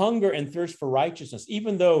 You hunger and thirst for righteousness,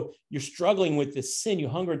 even though you're struggling with this sin. You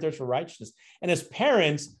hunger and thirst for righteousness, and as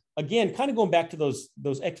parents, again, kind of going back to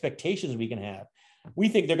those expectations we can have, we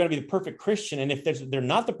think they're going to be the perfect Christian, and if they're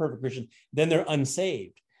not the perfect Christian, then they're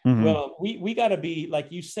unsaved. Mm-hmm. Well, we got to be,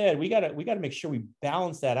 like you said, we got to make sure we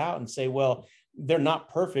balance that out and say, well, they're not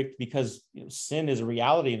perfect because sin is a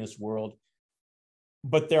reality in this world,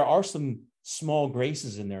 but there are some small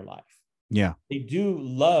graces in their life. Yeah, they do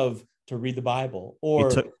love to read the Bible,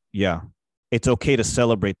 or it's okay to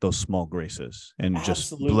celebrate those small graces and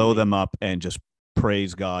just blow them up and just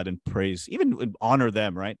praise God and even honor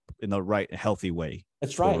them, right, in the right healthy way.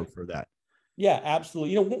 That's right for that. Yeah,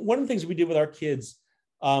 absolutely. One of the things we did with our kids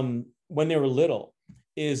when they were little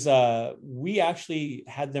is we actually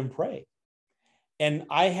had them pray. And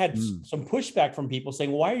I had some pushback from people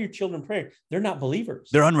saying, why are your children praying? They're not believers.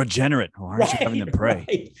 They're unregenerate. Why aren't you having them pray?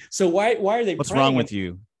 Right. So why are they What's praying? wrong with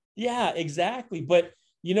you? Yeah, exactly. But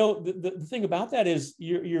the thing about that is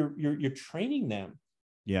you're training them.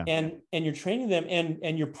 Yeah. And you're training them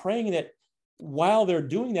and you're praying that while they're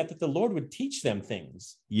doing that the Lord would teach them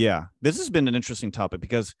things. Yeah. This has been an interesting topic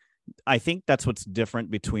because I think that's what's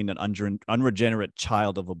different between an unregenerate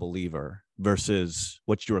child of a believer versus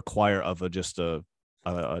what you require of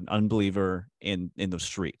an unbeliever in the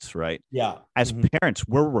streets, right? Yeah. As parents,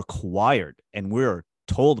 we're required and we're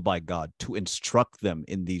told by God to instruct them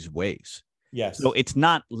in these ways. Yes. So it's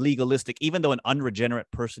not legalistic, even though an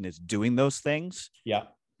unregenerate person is doing those things. Yeah.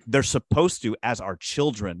 They're supposed to, as our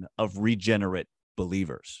children of regenerate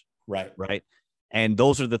believers. Right. Right. And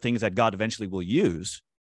those are the things that God eventually will use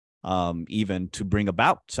even to bring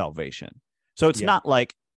about salvation. So it's not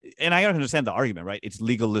like, and I understand the argument, right? It's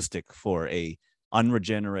legalistic for a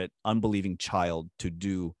unregenerate, unbelieving child to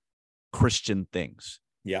do Christian things.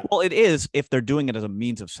 Yeah. Well, it is if they're doing it as a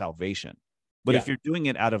means of salvation. But if you're doing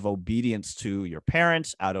it out of obedience to your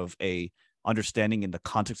parents, out of a understanding in the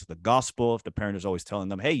context of the gospel, if the parent is always telling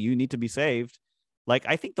them, hey, you need to be saved, like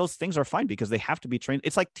I think those things are fine because they have to be trained.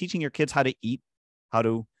 It's like teaching your kids how to eat, how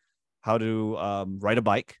to ride a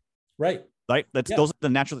bike. Right. Right. Those are the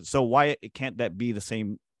natural. So why can't that be the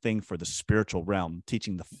same thing for the spiritual realm,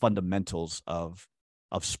 teaching the fundamentals of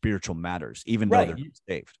spiritual matters, even though they're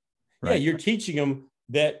saved? Right? Yeah, you're teaching them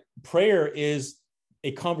that prayer is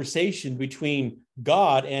a conversation between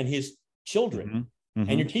God and his children.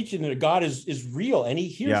 And you're teaching that God is real and he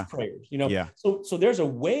hears prayers, So there's a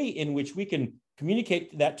way in which we can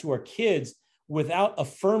communicate that to our kids without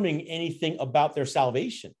affirming anything about their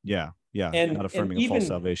salvation. Yeah. And not affirming a false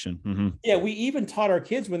salvation. Yeah. We even taught our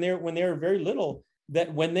kids when they were very little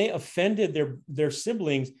that when they offended their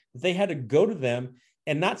siblings, they had to go to them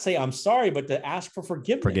and not say, I'm sorry, but to ask for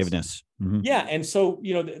forgiveness. Yeah. And so,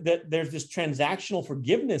 that there's this transactional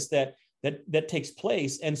forgiveness that takes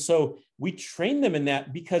place. And so we train them in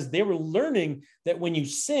that because they were learning that when you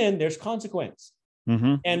sin, there's consequence.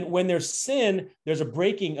 And when there's sin, there's a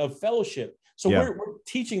breaking of fellowship. So we're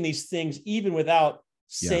teaching these things even without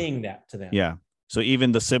saying that to them. Yeah. So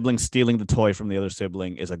even the sibling stealing the toy from the other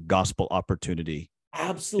sibling is a gospel opportunity.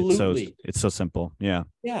 Absolutely. It's so simple. Yeah.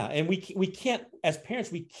 Yeah. And we can't, as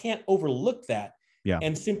parents, we can't overlook that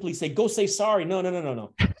and simply say, go say sorry.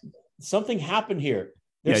 No. Something happened here.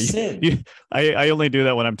 There's sin. I only do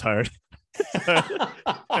that when I'm tired.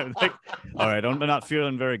 I'm like, all right, I'm not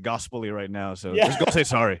feeling very gospel-y right now. So just go say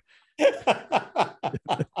sorry.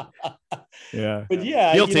 Yeah. But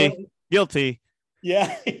yeah, Guilty.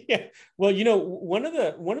 Yeah. Yeah. Well, one of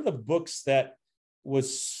the books that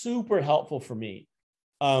was super helpful for me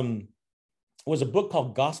was a book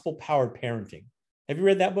called Gospel Powered Parenting. Have you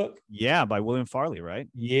read that book? Yeah, by William Farley, right?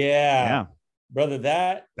 Yeah. Brother,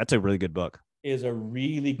 that's a really good book. Is a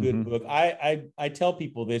really good book. I tell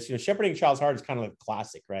people this, Shepherding a Child's Heart is kind of like a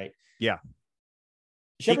classic, right? Yeah.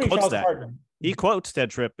 Shepherding a Child's Heart. He quotes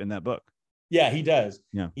Ted Tripp in that book. Yeah, he does.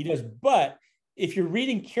 Yeah. He does. But if you're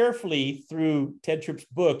reading carefully through Ted Tripp's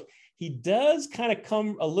book, he does kind of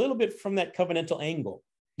come a little bit from that covenantal angle.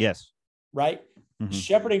 Yes. Right?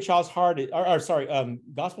 Shepherding a Child's Heart,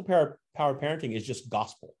 Gospel Power Parenting is just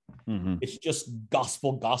gospel. It's just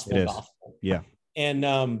gospel. Yeah.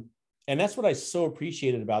 And that's what I so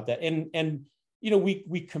appreciated about that. And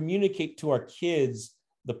we communicate to our kids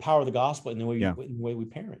the power of the gospel in the way we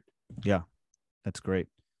parent. Yeah, that's great.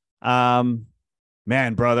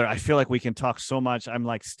 Man, brother, I feel like we can talk so much. I'm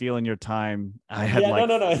like stealing your time. I had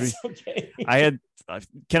no, it's okay.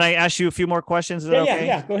 Can I ask you a few more questions? Is that okay?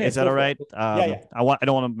 Yeah, go ahead. Is that all right? Yeah. I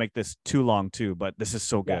don't want to make this too long too, but this is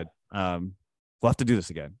so good. We'll have to do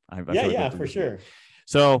this again. For sure.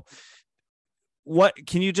 So what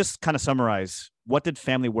can you just kind of summarize? What did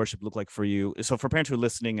family worship look like for you? So for parents who are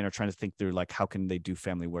listening and are trying to think through like, how can they do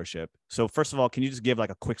family worship? So first of all, can you just give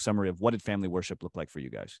like a quick summary of what did family worship look like for you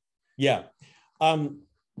guys? Yeah.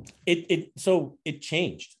 It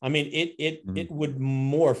changed. I mean, it would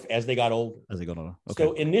morph as they got older. Okay.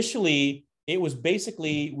 So initially it was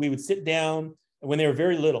basically, we would sit down when they were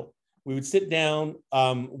very little, we would sit down,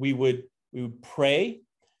 we would pray,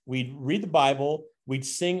 we'd read the Bible, we'd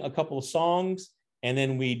sing a couple of songs, and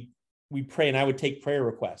then we'd pray, and I would take prayer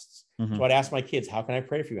requests. So I'd ask my kids, how can I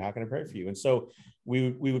pray for you? How can I pray for you? And so we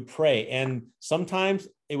would pray. And sometimes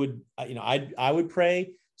it would, I would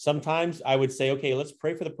pray. Sometimes I would say, okay, let's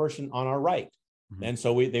pray for the person on our right. And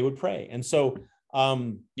so they would pray. And so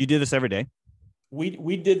you did this every day?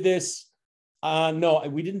 We did this. No,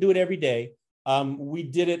 we didn't do it every day. We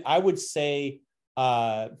did it, I would say,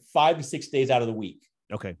 5 to 6 days out of the week.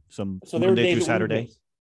 Okay. So Monday through Saturday.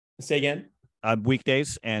 Say again?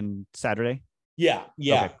 Weekdays and Saturday. Yeah.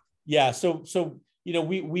 Okay. Yeah. So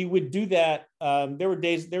we would do that. There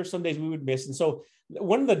were some days we would miss. And so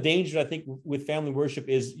one of the dangers, I think, with family worship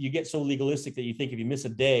is you get so legalistic that you think if you miss a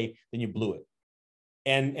day, then you blew it.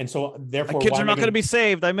 And so therefore, my kids are not going to be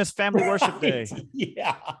saved. I missed family worship day.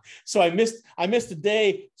 Yeah. So I missed a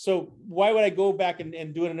day. So why would I go back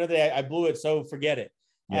and do it another day? I blew it. So forget it.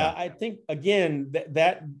 Yeah. I think, again,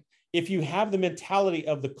 that if you have the mentality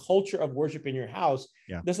of the culture of worship in your house,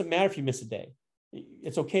 it doesn't matter if you miss a day.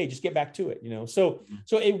 It's okay. Just get back to it, So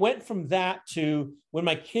it went from that to when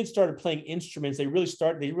my kids started playing instruments, they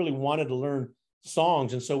really wanted to learn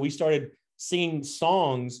songs. And so we started singing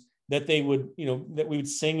songs that they would, that we would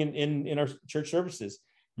sing in our church services.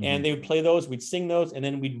 And they would play those, we'd sing those, and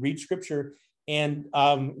then we'd read scripture. And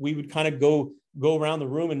we would kind of go around the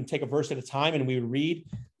room and take a verse at a time, and we would read.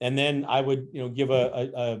 And then I would, give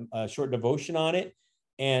a short devotion on it.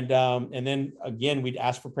 And then again, we'd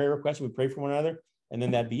ask for prayer requests. We'd pray for one another, and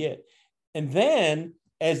then that'd be it. And then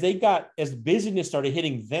as busyness started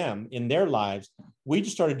hitting them in their lives, we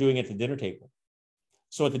just started doing it at the dinner table.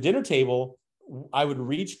 So at the dinner table, I would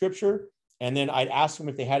read scripture, and then I'd ask them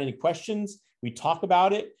if they had any questions. We'd talk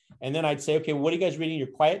about it. And then I'd say, okay, what are you guys reading in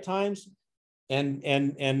your quiet times? And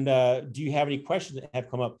do you have any questions that have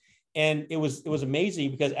come up? And it was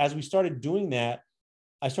amazing, because as we started doing that,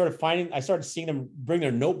 I started seeing them bring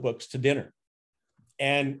their notebooks to dinner.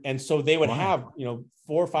 And so they would have, 4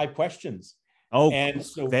 or 5 questions. Oh, and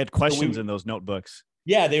so they had questions in those notebooks.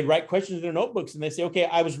 Yeah, they'd write questions in their notebooks, and they say, okay,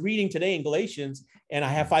 I was reading today in Galatians and I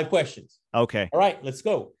have 5 questions. Okay. All right, let's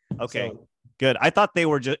go. Okay. So, good. I thought you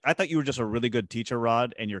were just a really good teacher,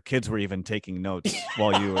 Rod, and your kids were even taking notes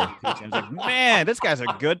while you were teaching. I was like, man, this guy's a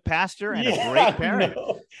good pastor and a great parent.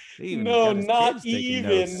 No, not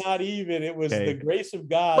even. It was the grace of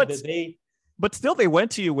God But still, they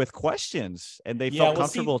went to you with questions, and they felt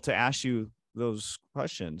comfortable to ask you those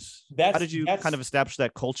questions. How did you kind of establish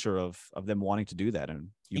that culture of them wanting to do that? And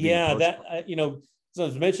so I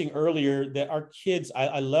was mentioning earlier that our kids,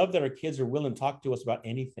 I love that our kids are willing to talk to us about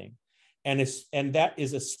anything. And that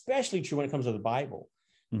is especially true when it comes to the Bible.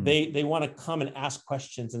 They want to come and ask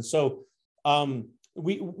questions. And so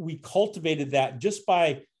we cultivated that just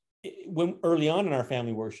by when early on in our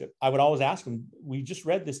family worship, I would always ask them, we just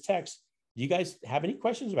read this text. Do you guys have any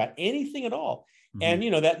questions about anything at all? And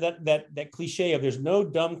that cliche of there's no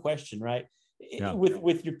dumb question, right? Yeah.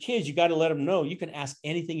 With your kids, you got to let them know you can ask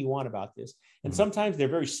anything you want about this. And sometimes they're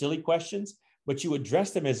very silly questions, but you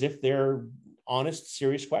address them as if they're honest,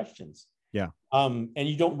 serious questions. Yeah. And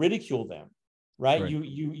you don't ridicule them, right? Right.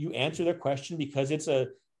 You answer their question because it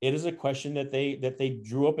is a question that they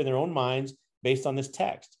drew up in their own minds based on this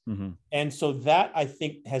text. Mm-hmm. And so that, I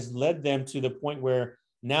think, has led them to the point where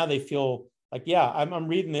now they feel like, yeah, I'm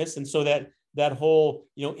reading this. And so that whole,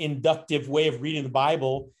 inductive way of reading the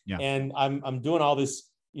Bible, Yeah. and I'm doing all this,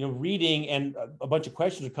 reading, and a bunch of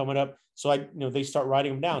questions are coming up. So they start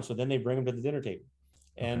writing them down. So then they bring them to the dinner table.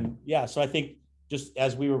 And Okay. yeah, so I think just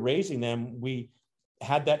as we were raising them, we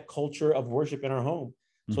had that culture of worship in our home,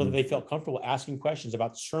 so that they felt comfortable asking questions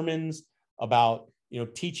about sermons, about,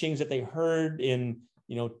 teachings that they heard in,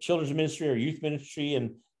 children's ministry or youth ministry.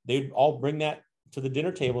 And they'd all bring that to the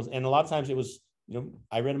dinner tables. And a lot of times it was,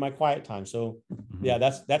 I read in my quiet time. So yeah,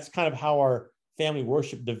 that's kind of how our family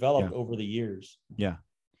worship developed over the years. Yeah.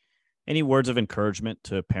 Any words of encouragement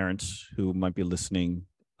to parents who might be listening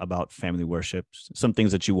about family worship? Some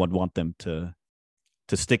things that you would want them to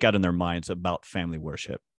stick out in their minds about family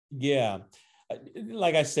worship? Yeah.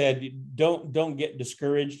 Like I said, don't get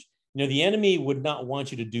discouraged. The enemy would not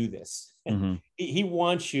want you to do this. Mm-hmm. He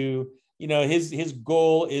wants you, his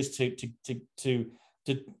goal is to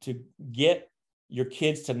get your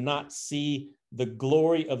kids to not see the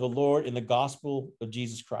glory of the Lord in the gospel of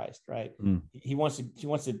Jesus Christ, right? Mm. He wants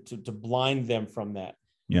to blind them from that.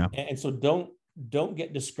 Yeah. And so don't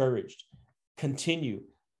get discouraged. Continue,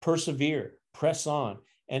 persevere, press on,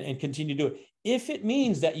 and continue to do it. If it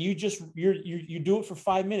means that you do it for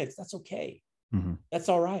 5 minutes, that's okay. Mm-hmm. That's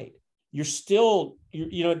all right. You're still,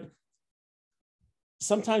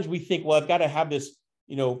 sometimes we think, well, I've got to have this,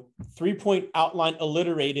 3-point outline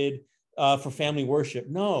alliterated for family worship.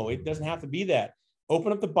 No, it doesn't have to be that.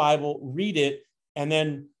 Open up the Bible, read it, and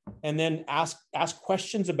then ask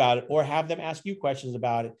questions about it, or have them ask you questions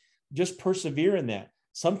about it. Just persevere in that.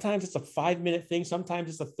 Sometimes it's a 5-minute thing. Sometimes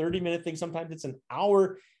it's a 30-minute thing. Sometimes it's an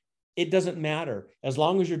hour. It doesn't matter as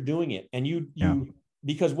long as you're doing it. And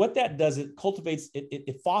because what that does, it cultivates,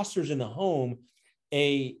 it fosters in the home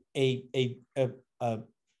an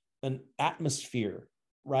atmosphere,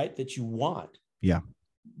 right, that you want. Yeah.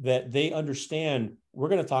 That they understand, we're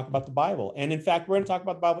going to talk about the Bible. And in fact, we're going to talk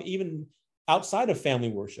about the Bible even outside of family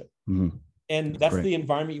worship. Mm-hmm. And that's the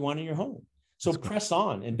environment you want in your home. So press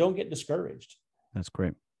on and don't get discouraged. That's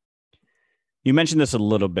great. You mentioned this a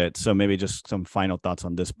little bit, so maybe just some final thoughts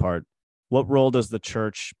on this part. What role does the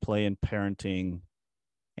church play in parenting?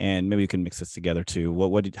 And maybe you can mix this together too.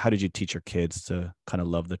 How did you teach your kids to kind of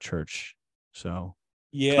love the church? So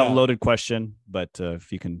yeah, kind of a loaded question, but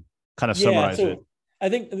if you can kind of summarize it. I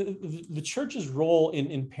think the church's role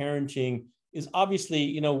in parenting is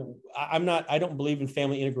obviously, I don't believe in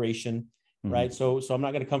family integration, right? So I'm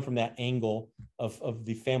not going to come from that angle of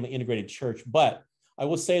the family integrated church, but I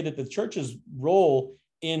will say that the church's role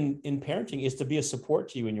in parenting is to be a support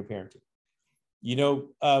to you in your parenting.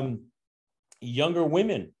 Younger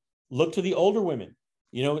women, look to the older women,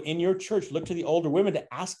 in your church, look to the older women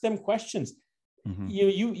to ask them questions. Mm-hmm.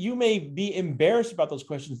 You may be embarrassed about those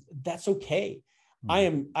questions. That's okay.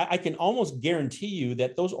 Mm-hmm. I can almost guarantee you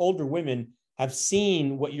that those older women have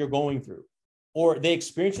seen what you're going through, or they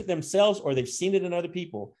experience it themselves, or they've seen it in other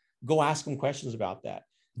people. Go ask them questions about that.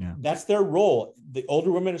 Yeah. That's their role. The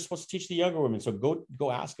older women are supposed to teach the younger women. So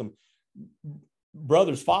go ask them.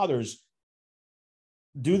 Brothers, fathers,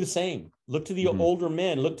 do the same. Look to the older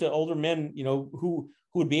men. Look to older men, who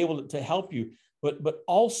would be able to help you. But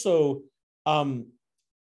also, within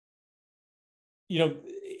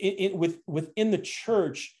the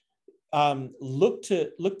church, look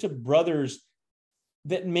to brothers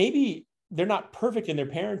that maybe they're not perfect in their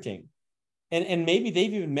parenting, and maybe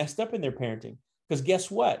they've even messed up in their parenting. Because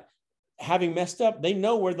guess what? Having messed up, they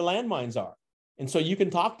know where the landmines are. And so you can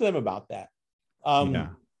talk to them about that.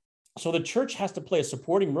 So the church has to play a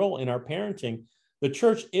supporting role in our parenting. The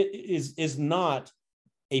church is not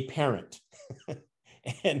a parent.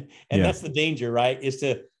 and that's the danger, right? Is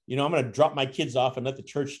to, I'm going to drop my kids off and let the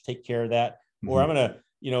church take care of that. Or I'm going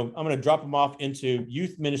to drop them off into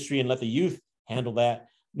youth ministry and let the youth handle that.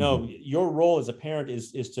 No, your role as a parent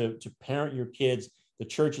is to parent your kids. The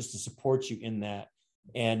church is to support you in that.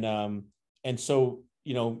 And so,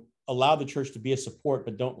 allow the church to be a support,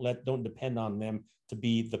 but don't depend on them to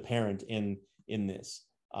be the parent in this,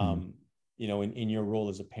 in your role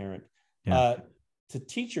as a parent. Yeah. To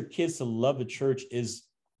teach your kids to love the church is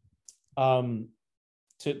to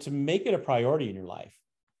make it a priority in your life.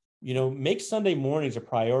 Make Sunday mornings a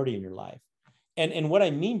priority in your life. And what I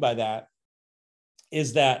mean by that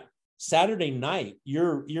is that Saturday night,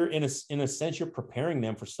 you're in a sense, you're preparing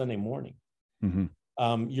them for Sunday morning.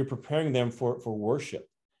 Mm-hmm. You're preparing them for worship.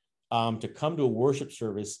 To come to a worship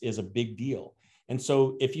service is a big deal. And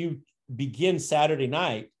so if you begin Saturday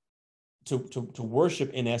night to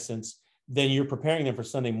worship in essence, then you're preparing them for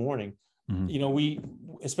Sunday morning. We,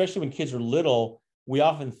 especially when kids are little, we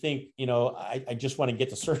often think, I just want to get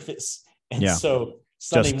to service. And so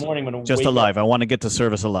Sunday morning, when I'm just alive, I want to get to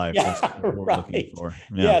service alive. Yeah, right.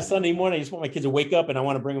 Sunday morning, I just want my kids to wake up and I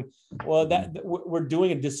want to bring them. Well, we're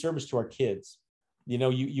doing a disservice to our kids.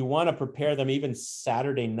 You want to prepare them even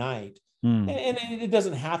Saturday night. And it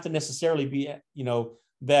doesn't have to necessarily be,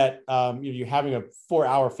 that you're having a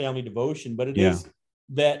 4-hour family devotion, but it is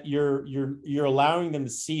that you're allowing them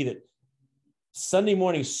to see that Sunday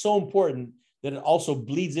morning is so important that it also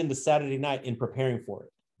bleeds into Saturday night in preparing for it.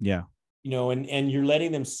 Yeah. And you're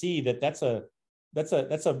letting them see that that's an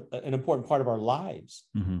important part of our lives.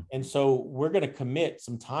 And so we're going to commit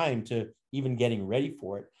some time to even getting ready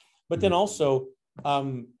for it. But then also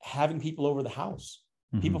having people over the house,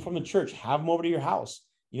 people from the church, have them over to your house,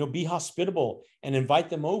 be hospitable and invite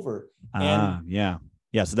them over.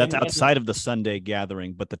 So that's outside of the Sunday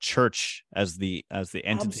gathering, but the church as the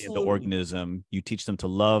entity of the organism, you teach them to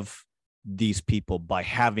love these people by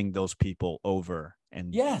having those people over.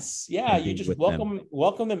 And you just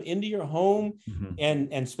welcome them into your home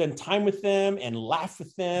and spend time with them and laugh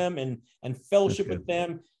with them and fellowship with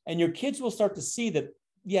them. And your kids will start to see that,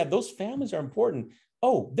 those families are important.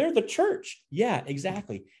 Oh, they're the church. Yeah,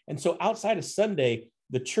 exactly. And so outside of Sunday,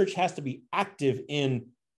 the church has to be active in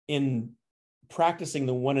practicing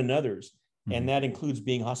the one another's. And that includes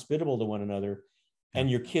being hospitable to one another. And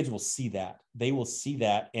your kids will see that. They will see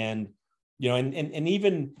that. And, and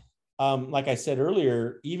even, like I said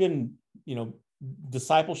earlier, even,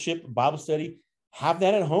 discipleship, Bible study, have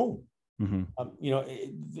that at home.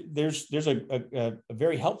 There's a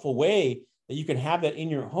very helpful way that you can have that in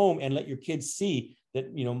your home and let your kids see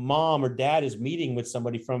that, mom or dad is meeting with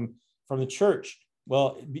somebody from the church.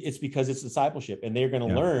 Well, it's because it's discipleship, and they're going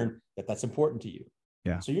to learn that that's important to you.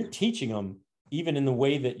 Yeah. So you're teaching them even in the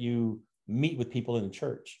way that you meet with people in the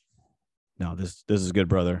church. No, this is good,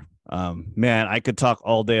 brother. Man, I could talk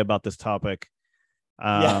all day about this topic.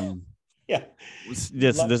 This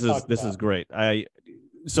is great.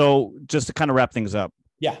 So just to kind of wrap things up.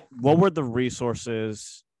 Yeah. What were the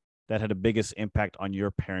resources that had the biggest impact on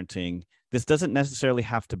your parenting? This doesn't necessarily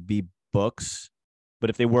have to be books,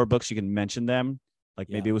 but if they were books, you can mention them. Like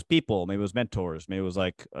maybe it was people, maybe it was mentors, maybe it was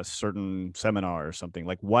like a certain seminar or something.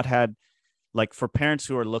 Like what had, like for parents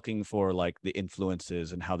who are looking for like the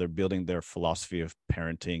influences and how they're building their philosophy of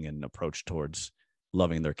parenting and approach towards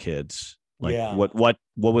loving their kids. Like what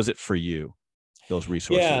was it for you? Those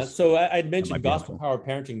resources. Yeah. So I'd mentioned Gospel Power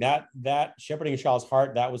Parenting, that Shepherding a Child's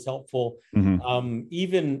Heart, that was helpful.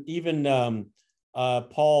 Even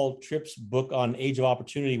Paul Tripp's book on Age of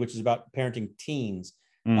Opportunity, which is about parenting teens,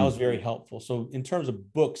 that was very helpful. So in terms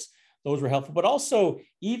of books, those were helpful, but also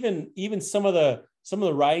even some of the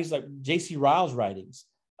writings, like J.C. Ryle's writings,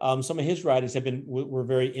 some of his writings were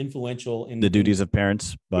very influential in The Duties of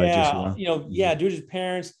Parents by J.C. Ryle. Duties of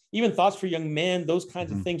Parents, even Thoughts for Young Men, those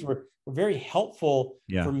kinds of things were very helpful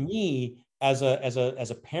for me as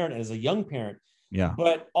a parent, as a young parent. Yeah.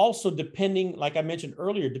 But also depending, like I mentioned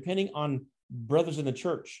earlier, depending on brothers in the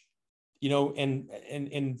church,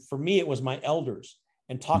 and for me, it was my elders,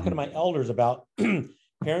 and talking to my elders about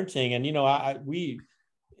parenting. And, we,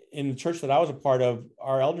 in the church that I was a part of,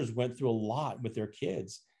 our elders went through a lot with their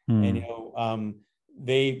kids. And,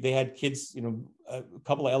 they had kids, a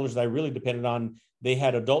couple of elders that I really depended on, they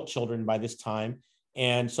had adult children by this time.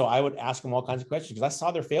 And so I would ask them all kinds of questions because I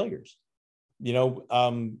saw their failures.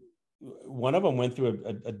 One of them went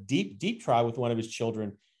through a deep trial with one of his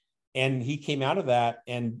children, and he came out of that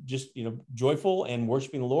and just, joyful and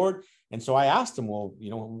worshiping the Lord. And so I asked him, well,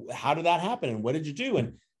 how did that happen? And what did you do?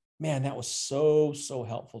 And man, that was so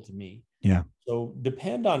helpful to me. Yeah. So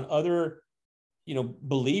depend on other,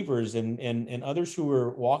 believers and others who are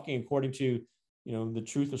walking according to, the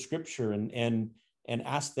truth of Scripture, and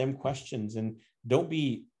ask them questions, and don't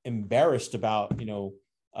be embarrassed about,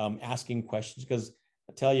 asking questions, because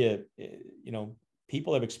I tell you,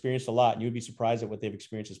 people have experienced a lot, and you'd be surprised at what they've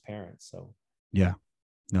experienced as parents. So, yeah,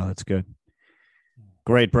 no, that's good.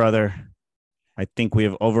 Great, brother. I think we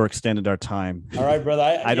have overextended our time. All right, brother.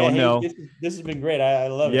 I don't know. This has been great. I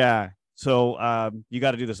love it. Yeah. So you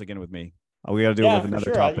got to do this again with me. We got to do it with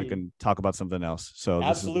another topic and talk about something else. So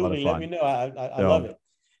absolutely, this is a lot of fun. Let me know. I love it.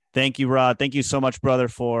 Thank you, Rod. Thank you so much, brother,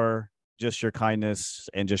 for just your kindness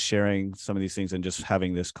and just sharing some of these things and just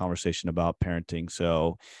having this conversation about parenting.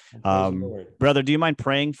 So, brother, do you mind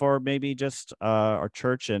praying for maybe just our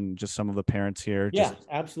church and just some of the parents here? Yeah,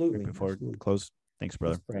 absolutely. Before we close. Thanks,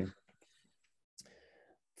 brother.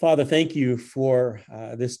 Father, thank you for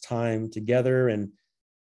this time together. And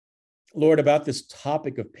Lord, about this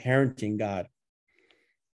topic of parenting, God.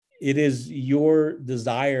 It is your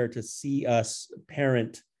desire to see us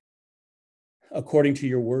parent according to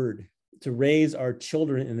your word, to raise our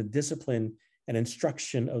children in the discipline and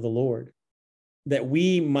instruction of the Lord, that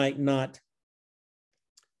we might not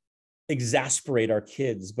exasperate our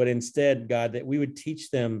kids, but instead, God, that we would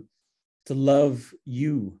teach them to love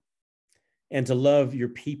you and to love your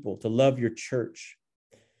people, to love your church.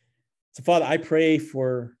 So, Father, I pray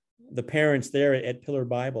for the parents there at Pillar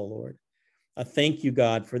Bible, Lord. I thank you,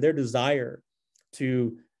 God, for their desire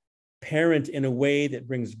to parent in a way that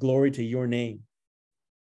brings glory to your name.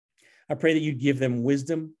 I pray that you give them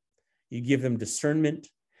wisdom, you give them discernment,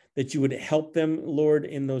 that you would help them, Lord,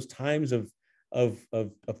 in those times of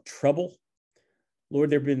trouble. Lord,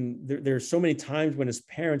 there are so many times when as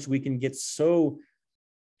parents we can get so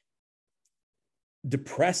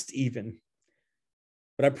depressed even.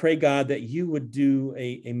 But I pray, God, that you would do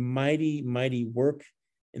a mighty, mighty work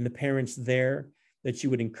in the parents there, that you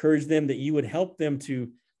would encourage them, that you would help them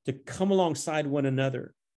to come alongside one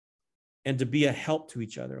another and to be a help to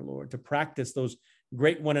each other, Lord, to practice those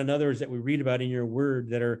great one another's that we read about in your word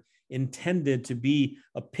that are intended to be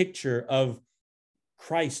a picture of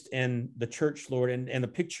Christ and the church, Lord, and a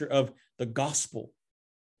picture of the gospel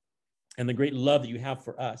and the great love that you have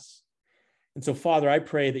for us. And so, Father, I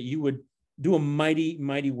pray that you would do a mighty,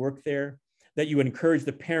 mighty work there, that you would encourage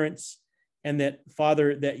the parents, and that,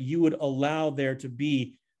 Father, that you would allow there to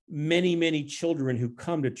be many, many children who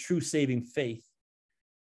come to true saving faith,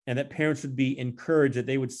 and that parents would be encouraged, that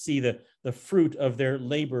they would see the fruit of their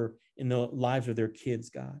labor in the lives of their kids,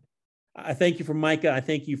 God. I thank you for Micah. I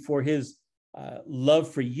thank you for his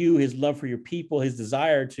love for you, his love for your people, his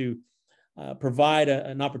desire to provide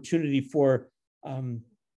an opportunity for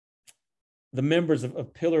the members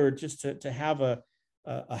of Pillar just to have a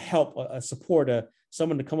help, a support,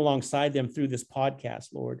 someone to come alongside them through this podcast,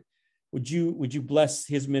 Lord. Would you bless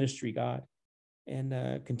his ministry, God,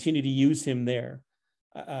 and continue to use him there.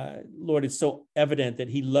 Lord, it's so evident that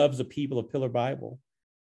he loves the people of Pillar Bible.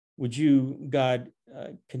 Would you, God,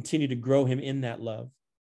 continue to grow him in that love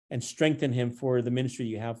and strengthen him for the ministry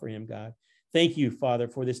you have for him, God. Thank you, Father,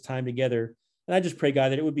 for this time together. And I just pray,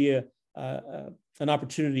 God, that it would be an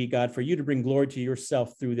opportunity, God, for you to bring glory to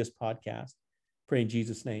yourself through this podcast. Pray in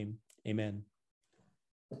Jesus' name. Amen.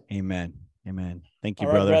 Amen. Amen. Thank you,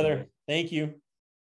 All right, brother. brother. Thank you.